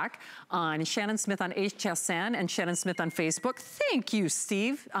beauty hack on Shannon Smith on HSN and Shannon Smith on Facebook. Thank you,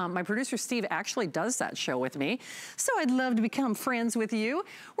 Steve. My producer, Steve, actually does that show with me, so I'd love to become friends with you.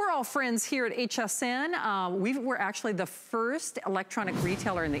 We're all friends here at HSN. We're actually the first electronic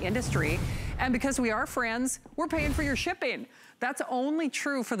retailer in the industry, and because we are friends, we're paying for your shipping. That's only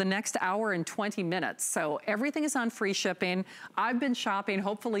true for the next hour and 20 minutes. So everything is on free shipping. I've been shopping.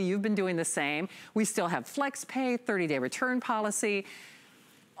 Hopefully you've been doing the same. We still have flex pay, 30-day return policy.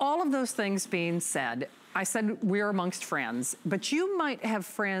 All of those things being said, I said we're amongst friends, but you might have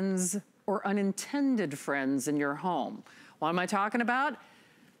friends or unintended friends in your home. What am I talking about?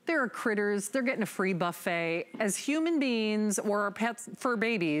 There are critters, they're getting a free buffet. As human beings or our pets, fur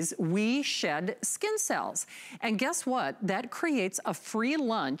babies, we shed skin cells. And guess what? That creates a free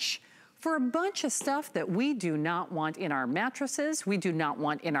lunch for a bunch of stuff that we do not want in our mattresses, we do not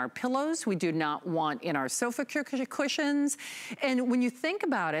want in our pillows, we do not want in our sofa cushions. And when you think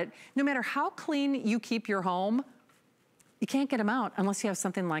about it, no matter how clean you keep your home, you can't get them out unless you have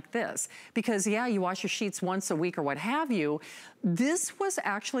something like this. Because yeah, you wash your sheets once a week or what have you. This was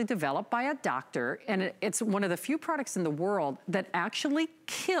actually developed by a doctor, and it's one of the few products in the world that actually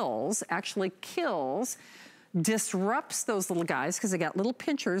kills, disrupts those little guys because they got little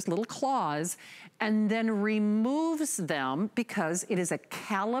pinchers, little claws, and then removes them because it is a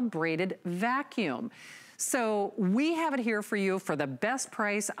calibrated vacuum. So we have it here for you for the best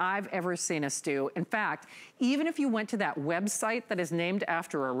price I've ever seen us do. In fact, even if you went to that website that is named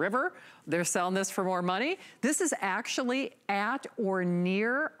after a river, they're selling this for more money. This is actually at or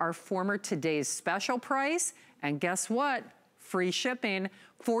near our former today's special price. And guess what? Free shipping,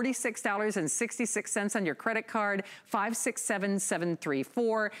 $46.66 on your credit card,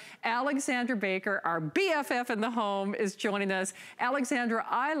 567734. Alexandra Baker, our BFF in the home, is joining us. Alexandra,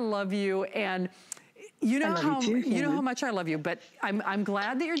 I love you, and you know how much I love you, but I'm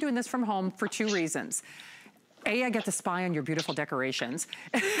glad that you're doing this from home for two reasons. A, I get to spy on your beautiful decorations.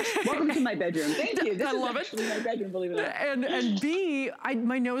 Welcome to my bedroom. Thank you. This I love is actually my bedroom, believe it or not. And B,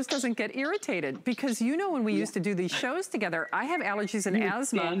 my nose doesn't get irritated because you know when we used to do these shows together, I have allergies and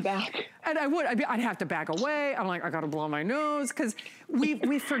asthma. Stand back. And I'd have to back away. I'm like, I gotta blow my nose because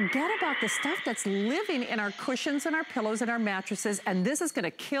we forget about the stuff that's living in our cushions and our pillows and our mattresses, and this is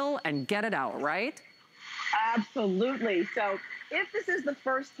gonna kill and get it out, right? Absolutely. So if this is the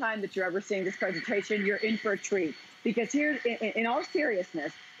first time that you're ever seeing this presentation, you're in for a treat. Because here, in all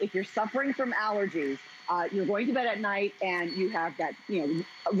seriousness, if you're suffering from allergies, you're going to bed at night and you have that,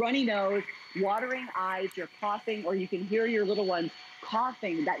 runny nose, watering eyes, you're coughing, or you can hear your little ones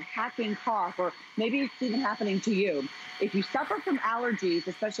coughing, that hacking cough, or maybe it's even happening to you. If you suffer from allergies,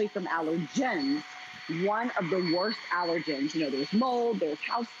 especially from allergens, one of the worst allergens, there's mold, there's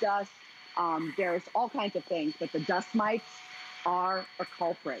house dust, there's all kinds of things, but the dust mites are a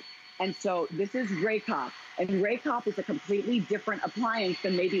culprit. And so this is Raycop. And Raycop is a completely different appliance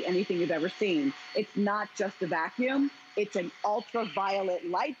than maybe anything you've ever seen. It's not just a vacuum. It's an ultraviolet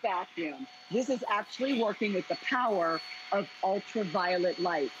light vacuum. This is actually working with the power of ultraviolet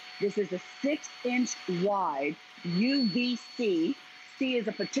light. This is a 6-inch wide UVC. C is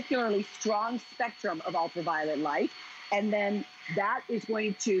a particularly strong spectrum of ultraviolet light. And then that is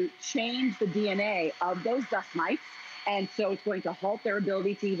going to change the DNA of those dust mites. And so it's going to halt their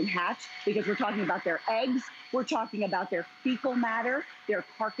ability to even hatch, because we're talking about their eggs, we're talking about their fecal matter, their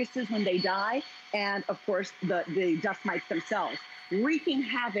carcasses when they die, and of course the dust mites themselves, wreaking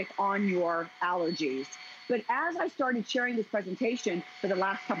havoc on your allergies. But as I started sharing this presentation for the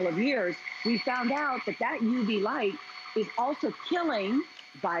last couple of years, we found out that UV light is also killing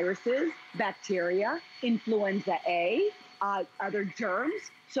viruses, bacteria, influenza A, other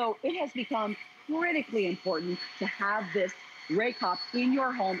germs. So it has become critically important to have this Raycop in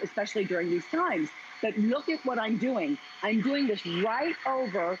your home, especially during these times. But look at what I'm doing. I'm doing this right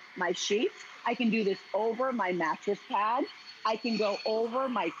over my sheets. I can do this over my mattress pad. I can go over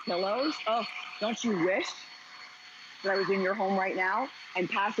my pillows. Oh, don't you wish that I was in your home right now and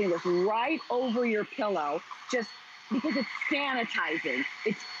passing this right over your pillow, just because it's sanitizing.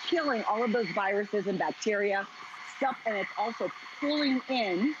 It's killing all of those viruses and bacteria stuff, and it's also pulling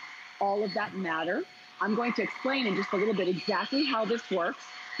in all of that matter. I'm going to explain in just a little bit exactly how this works,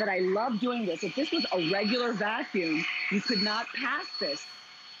 but I love doing this. If this was a regular vacuum, you could not pass this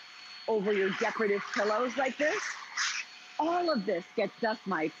over your decorative pillows like this. All of this gets dust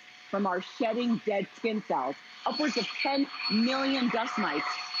mites from our shedding dead skin cells. Upwards of 10 million dust mites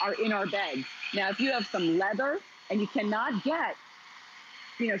are in our beds. Now, if you have some leather and you cannot get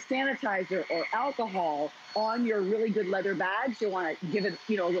sanitizer or alcohol on your really good leather bags, you want to give it,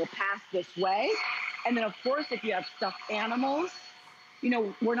 a little pass this way. And then, of course, if you have stuffed animals,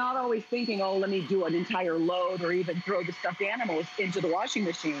 we're not always thinking, oh, let me do an entire load or even throw the stuffed animals into the washing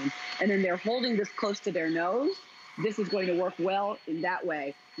machine. And then they're holding this close to their nose. This is going to work well in that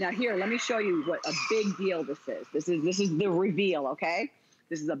way. Now, here, let me show you what a big deal this is. This is the reveal, okay?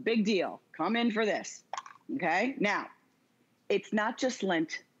 This is a big deal. Come in for this, okay? Now, it's not just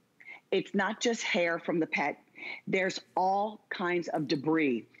lint. It's not just hair from the pet. There's all kinds of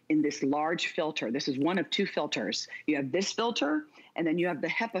debris in this large filter. This is one of two filters. You have this filter, and then you have the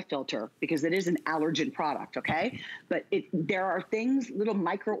HEPA filter, because it is an allergen product, okay? But there are things, little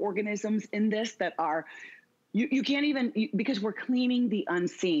microorganisms in this that are, you can't even, because we're cleaning the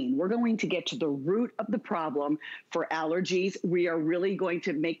unseen. We're going to get to the root of the problem for allergies. We are really going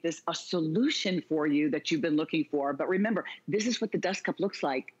to make this a solution for you that you've been looking for. But remember, this is what the dust cup looks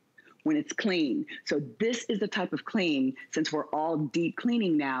like when it's clean. So this is the type of clean, since we're all deep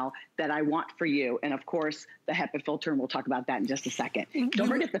cleaning now, that I want for you. And of course, the HEPA filter, and we'll talk about that in just a second. Don't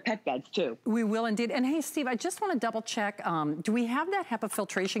forget the pet beds too. We will indeed. And hey, Steve, I just want to double check. Do we have that HEPA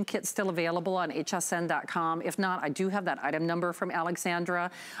filtration kit still available on hsn.com? If not, I do have that item number from Alexandra,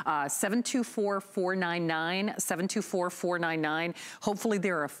 724-499, 724-499. Hopefully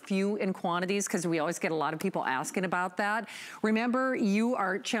there are a few in quantities, because we always get a lot of people asking about that. Remember, you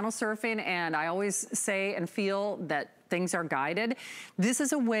are channel surfing, and I always say and feel that things are guided. This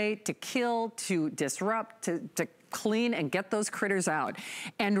is a way to kill, to disrupt, to clean and get those critters out.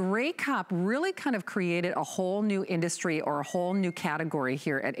 And Raycop really kind of created a whole new industry, or a whole new category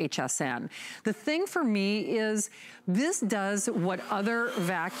here at HSN. The thing for me is this does what other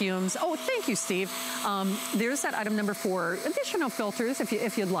vacuums, oh, thank you, Steve. There's that item number 4, additional filters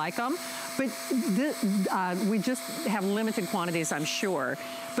if you'd like them. But we just have limited quantities, I'm sure.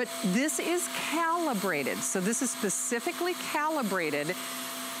 But this is calibrated. So this is specifically calibrated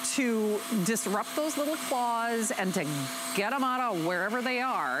to disrupt those little claws and to get them out of wherever they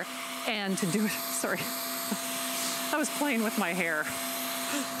are, and to do it, sorry, I was playing with my hair.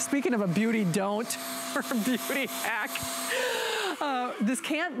 Speaking of a beauty don't, or a beauty hack, this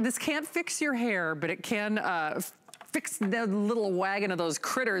can't fix your hair, but it can fix the little wagon of those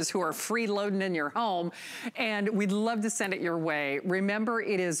critters who are freeloading in your home, and we'd love to send it your way. Remember,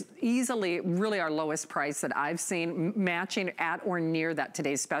 it is easily really our lowest price that I've seen, matching at or near that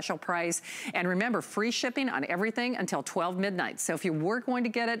today's special price. And remember, free shipping on everything until 12 midnight. So if you were going to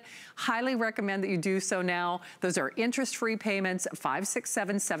get it, highly recommend that you do so now. Those are interest-free payments,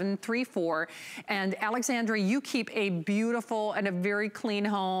 567-734. And Alexandra, you keep a beautiful and a very clean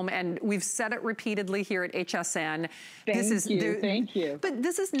home, and we've said it repeatedly here at HSN. Thank you. But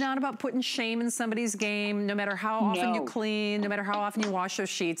this is not about putting shame in somebody's game, no matter how often you clean, no matter how often you wash those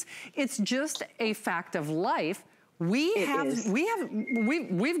sheets. It's just a fact of life. We've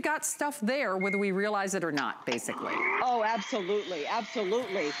got stuff there, whether we realize it or not, basically. Oh, absolutely,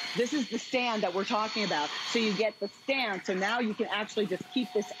 absolutely. This is the stand that we're talking about. So you get the stand, so now you can actually just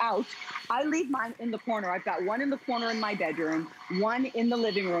keep this out. I leave mine in the corner. I've got one in the corner in my bedroom, one in the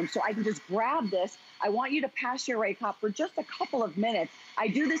living room, so I can just grab this. I want you to pass your rake hop for just a couple of minutes. I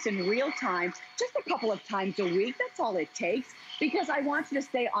do this in real time, just a couple of times a week. That's all it takes, because I want you to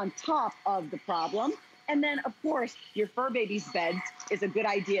stay on top of the problem. And then, of course, your fur baby's beds is a good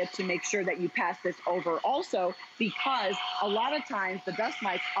idea to make sure that you pass this over also, because a lot of times the dust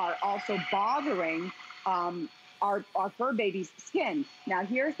mites are also bothering our fur baby's skin. Now,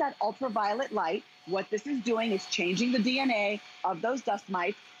 here's that ultraviolet light. What this is doing is changing the DNA of those dust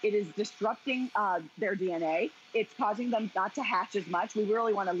mites. It is disrupting their DNA. It's causing them not to hatch as much. We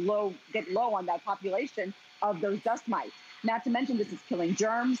really want to get low on that population of those dust mites. Not to mention, this is killing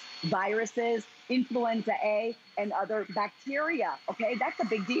germs, viruses, influenza A, and other bacteria, okay? That's a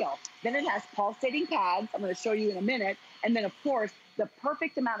big deal. Then it has pulsating pads. I'm going to show you in a minute. And then, of course, the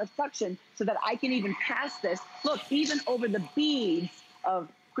perfect amount of suction so that I can even pass this. Look, even over the beads of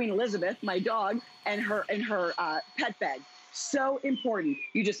Queen Elizabeth, my dog, and her pet bed. So important.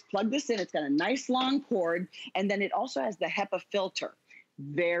 You just plug this in. It's got a nice long cord. And then it also has the HEPA filter.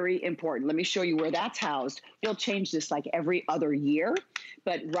 Very important. Let me show you where that's housed. You'll change this like every other year,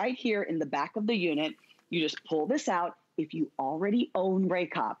 but right here in the back of the unit, you just pull this out. If you already own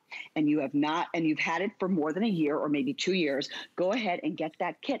rake hop and you have not, and you've had it for more than a year or maybe 2 years, go ahead and get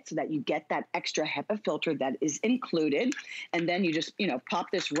that kit so that you get that extra HEPA filter that is included. And then you just, pop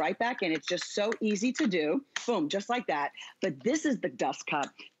this right back in. It's just so easy to do. Boom, just like that. But this is the dust cup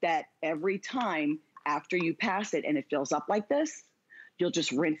that every time after you pass it and it fills up like this, you'll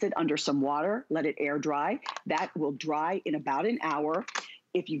just rinse it under some water, let it air dry. That will dry in about an hour.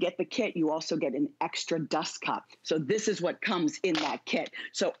 If you get the kit, you also get an extra dust cup. So this is what comes in that kit.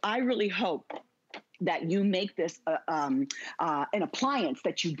 So I really hope that you make this an appliance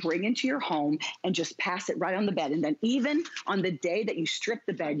that you bring into your home and just pass it right on the bed. And then even on the day that you strip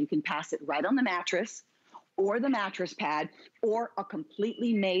the bed, you can pass it right on the mattress or the mattress pad or a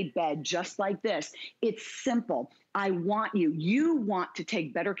completely made bed just like this. It's simple. You want to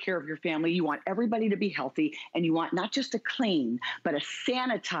take better care of your family. You want everybody to be healthy, and you want not just a clean, but a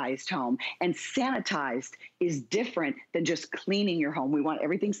sanitized home. And sanitized is different than just cleaning your home. We want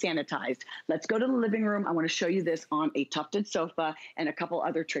everything sanitized. Let's go to the living room. I want to show you this on a tufted sofa and a couple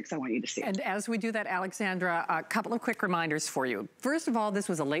other tricks I want you to see. And as we do that, Alexandra, a couple of quick reminders for you. First of all, this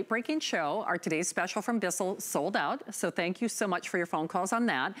was a late breaking show. Our today's special from Bissell sold out. So thank you so much for your phone calls on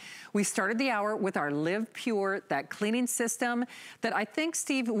that. We started the hour with our Live Pure, that cleaning system that I think,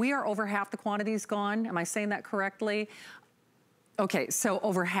 Steve, we are over half the quantities gone. Am I saying that correctly? Okay, so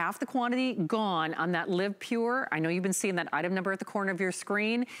over half the quantity gone on that Live Pure. I know you've been seeing that item number at the corner of your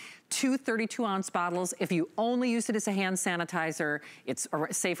screen. 2 32-ounce bottles. If you only use it as a hand sanitizer, it's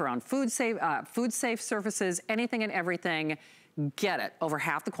safer on food safe surfaces, anything and everything. Get it. Over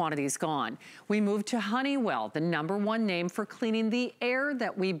half the quantity is gone. We moved to Honeywell, the #1 name for cleaning the air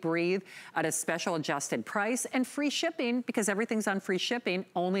that we breathe, at a special adjusted price and free shipping, because everything's on free shipping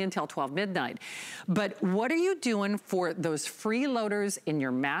only until 12 midnight. But what are you doing for those freeloaders in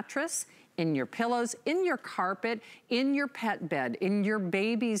your mattress, in your pillows, in your carpet, in your pet bed, in your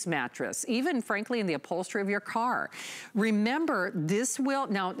baby's mattress, even frankly in the upholstery of your car? Remember, this will,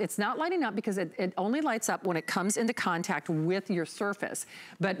 now it's not lighting up because it only lights up when it comes into contact with your surface.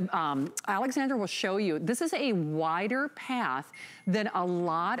 But Alexandra will show you, this is a wider path than a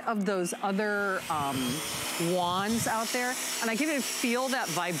lot of those other wands out there. And I can even feel that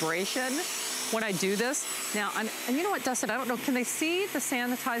vibration when I do this. Now, and you know what, Dustin, I don't know, can they see the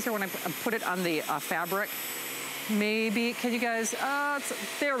sanitizer when I put it on the fabric? Maybe, can you guys,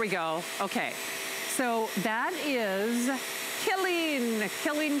 there we go. Okay, so that is killing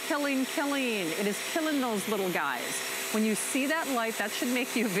killing. It is killing those little guys. When you see that light, that should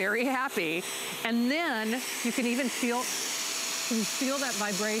make you very happy. And then you can even feel, that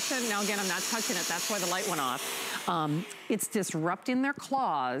vibration? Now again, I'm not touching it. That's why the light went off. It's disrupting their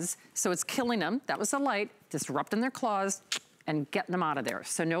claws, so it's killing them. That was the light, disrupting their claws and getting them out of there.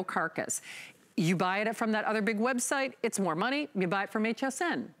 So no carcass. You buy it from that other big website, it's more money. You buy it from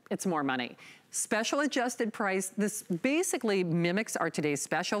HSN, it's more money. Special adjusted price. This basically mimics our today's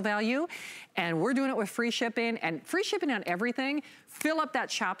special value, and we're doing it with free shipping and free shipping on everything. Fill up that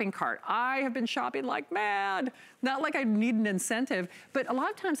shopping cart. I have been shopping like mad. Not like I need an incentive, but a lot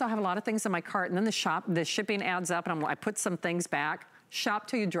of times I'll have a lot of things in my cart and then the shipping adds up and I put some things back. Shop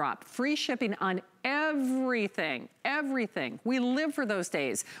till you drop. Free shipping on everything, everything. We live for those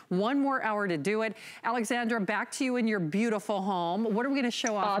days. One more hour to do it. Alexandra, back to you in your beautiful home. What are we gonna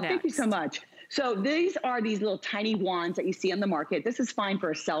show off next? Thank you so much. So these are these little tiny wands that you see on the market. This is fine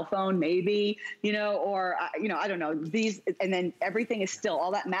for a cell phone, maybe, you know, or, you know, I don't know. These, and then everything is still,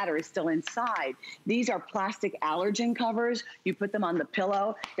 all that matter is still inside. These are plastic allergen covers. You put them on the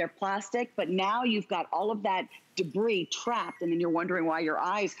pillow. They're plastic, but now you've got all of that debris trapped, and then you're wondering why your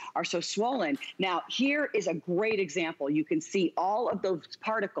eyes are so swollen. Now, here is a great example. You can see all of those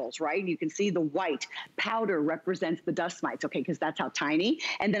particles, right? You can see the white powder represents the dust mites, okay, because that's how tiny.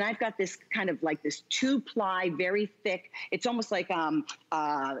 And then I've got this kind of like this 2-ply, very thick, it's almost like a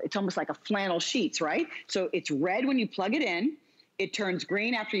flannel sheets, right? So it's red when you plug it in. It turns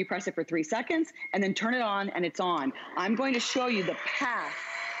green after you press it for 3 seconds, and then turn it on and it's on. I'm going to show you the path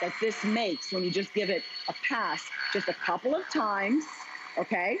that this makes when you just give it a pass just a couple of times,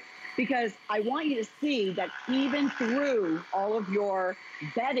 okay? Because I want you to see that even through all of your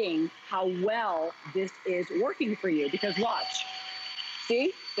bedding, how well this is working for you. Because watch,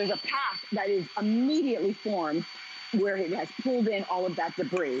 see, there's a path that is immediately formed where it has pulled in all of that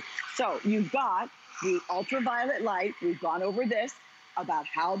debris. So you've got the ultraviolet light. We've gone over this about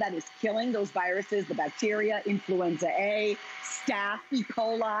how that is killing those viruses, the bacteria, influenza A, staph, E.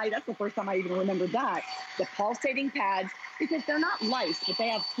 coli. That's the first time I even remembered that. The pulsating pads, because they're not lice, but they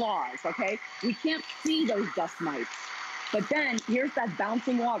have claws, okay? We can't see those dust mites. But then here's that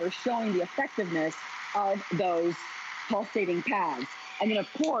bouncing water showing the effectiveness of those pulsating pads. And then,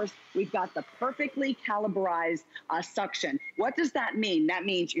 of course, we've got the perfectly calibrized suction. What does that mean? That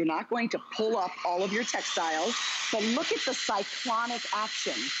means you're not going to pull up all of your textiles, but look at the cyclonic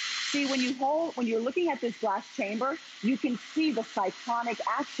action. See, when you're looking at this glass chamber, you can see the cyclonic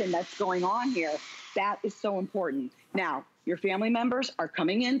action that's going on here. That is so important. Now, your family members are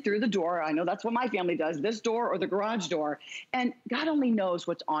coming in through the door. I know that's what my family does, this door or the garage door. And God only knows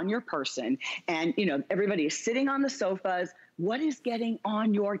what's on your person. And, you know, everybody is sitting on the sofas. What is getting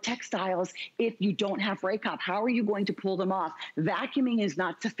on your textiles if you don't have rake up? How are you going to pull them off? Vacuuming is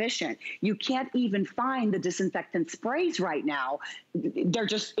not sufficient. You can't even find the disinfectant sprays right now. They're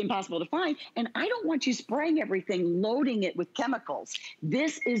just impossible to find. And I don't want you spraying everything, loading it with chemicals.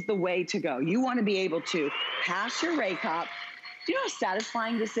 This is the way to go. You want to be able to pass your rake up. Do you know how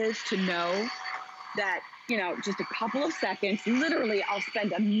satisfying this is to know that, you know, just a couple of seconds, literally I'll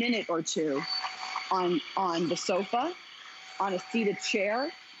spend a minute or two on the sofa, on a seated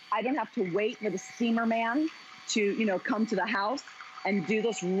chair. I don't have to wait for the steamer man to, you know, come to the house and do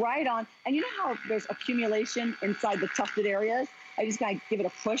this right on. And you know how there's accumulation inside the tufted areas? I just gotta give it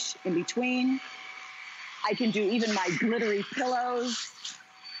a push in between. I can do even my glittery pillows,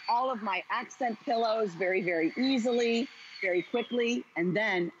 all of my accent pillows very, very easily, very quickly. And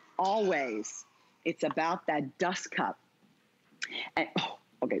then always, it's about that dust cup. And, oh,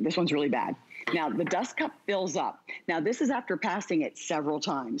 okay, this one's really bad. Now, the dust cup fills up. Now, this is after passing it several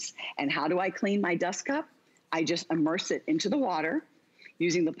times. And how do I clean my dust cup? I just immerse it into the water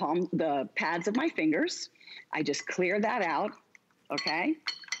using the pads of my fingers. I just clear that out, okay?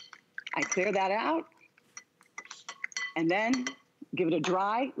 I clear that out. And then give it a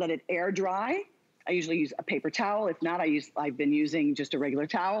dry, let it air dry. I usually use a paper towel. If not, I've been using just a regular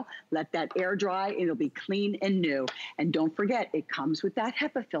towel. Let that air dry, it'll be clean and new. And don't forget, it comes with that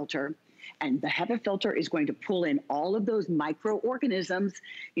HEPA filter. And the HEPA filter is going to pull in all of those microorganisms.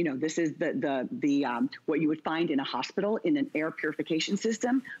 You know, this is what you would find in a hospital in an air purification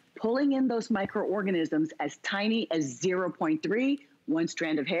system, pulling in those microorganisms as tiny as 0.3. One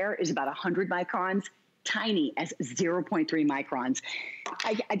strand of hair is about 100 microns. Tiny as 0.3 microns.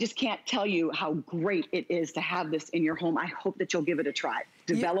 I just can't tell you how great it is to have this in your home. I hope that you'll give it a try.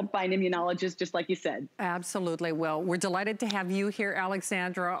 Developed by an immunologist, just like you said. Absolutely. Well, we're delighted to have you here,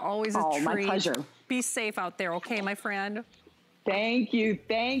 Alexandra. Always a treat. My pleasure. Be safe out there, okay, my friend? Thank you.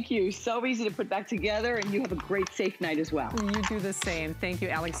 Thank you. So easy to put back together, and you have a great, safe night as well. You do the same. Thank you,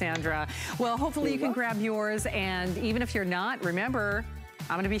 Alexandra. Well, hopefully you can grab yours, and even if you're not, remember,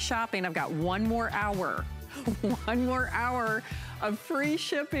 I'm going to be shopping. I've got 1 more hour. 1 more hour of free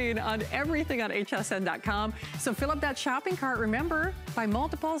shipping on everything on hsn.com. So fill up that shopping cart. Remember, by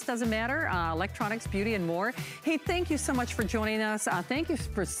multiples, doesn't matter. Electronics, beauty, and more. Hey, thank you so much for joining us. Thank you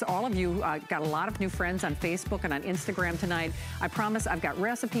for all of you. Got a lot of new friends on Facebook and on Instagram tonight. I promise I've got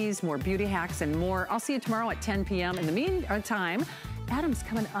recipes, more beauty hacks, and more. I'll see you tomorrow at 10 p.m. In the meantime, Adam's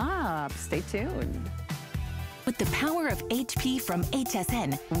coming up. Stay tuned. With the power of HP from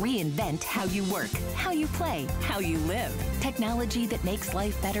HSN, reinvent how you work, how you play, how you live. Technology that makes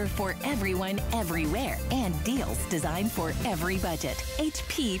life better for everyone, everywhere, and deals designed for every budget.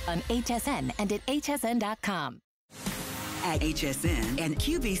 HP on HSN and at hsn.com. At HSN and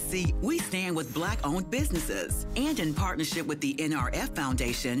QVC, we stand with Black-owned businesses. And in partnership with the NRF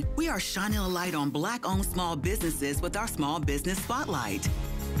Foundation, we are shining a light on Black-owned small businesses with our Small Business Spotlight.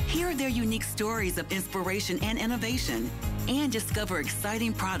 Hear their unique stories of inspiration and innovation, and discover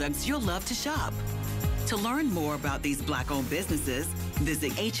exciting products you'll love to shop. To learn more about these Black-owned businesses,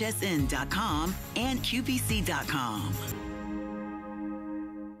 visit hsn.com and qvc.com.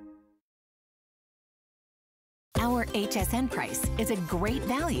 Our HSN price is a great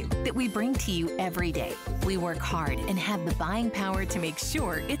value that we bring to you every day. We work hard and have the buying power to make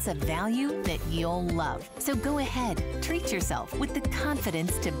sure it's a value that you'll love. So go ahead, treat yourself with the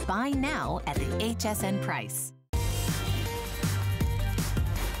confidence to buy now at the HSN price.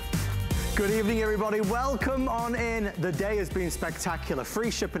 Good evening, everybody. Welcome on in. The day has been spectacular.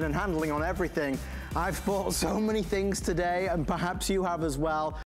 Free shipping and handling on everything. I've bought so many things today, and perhaps you have as well.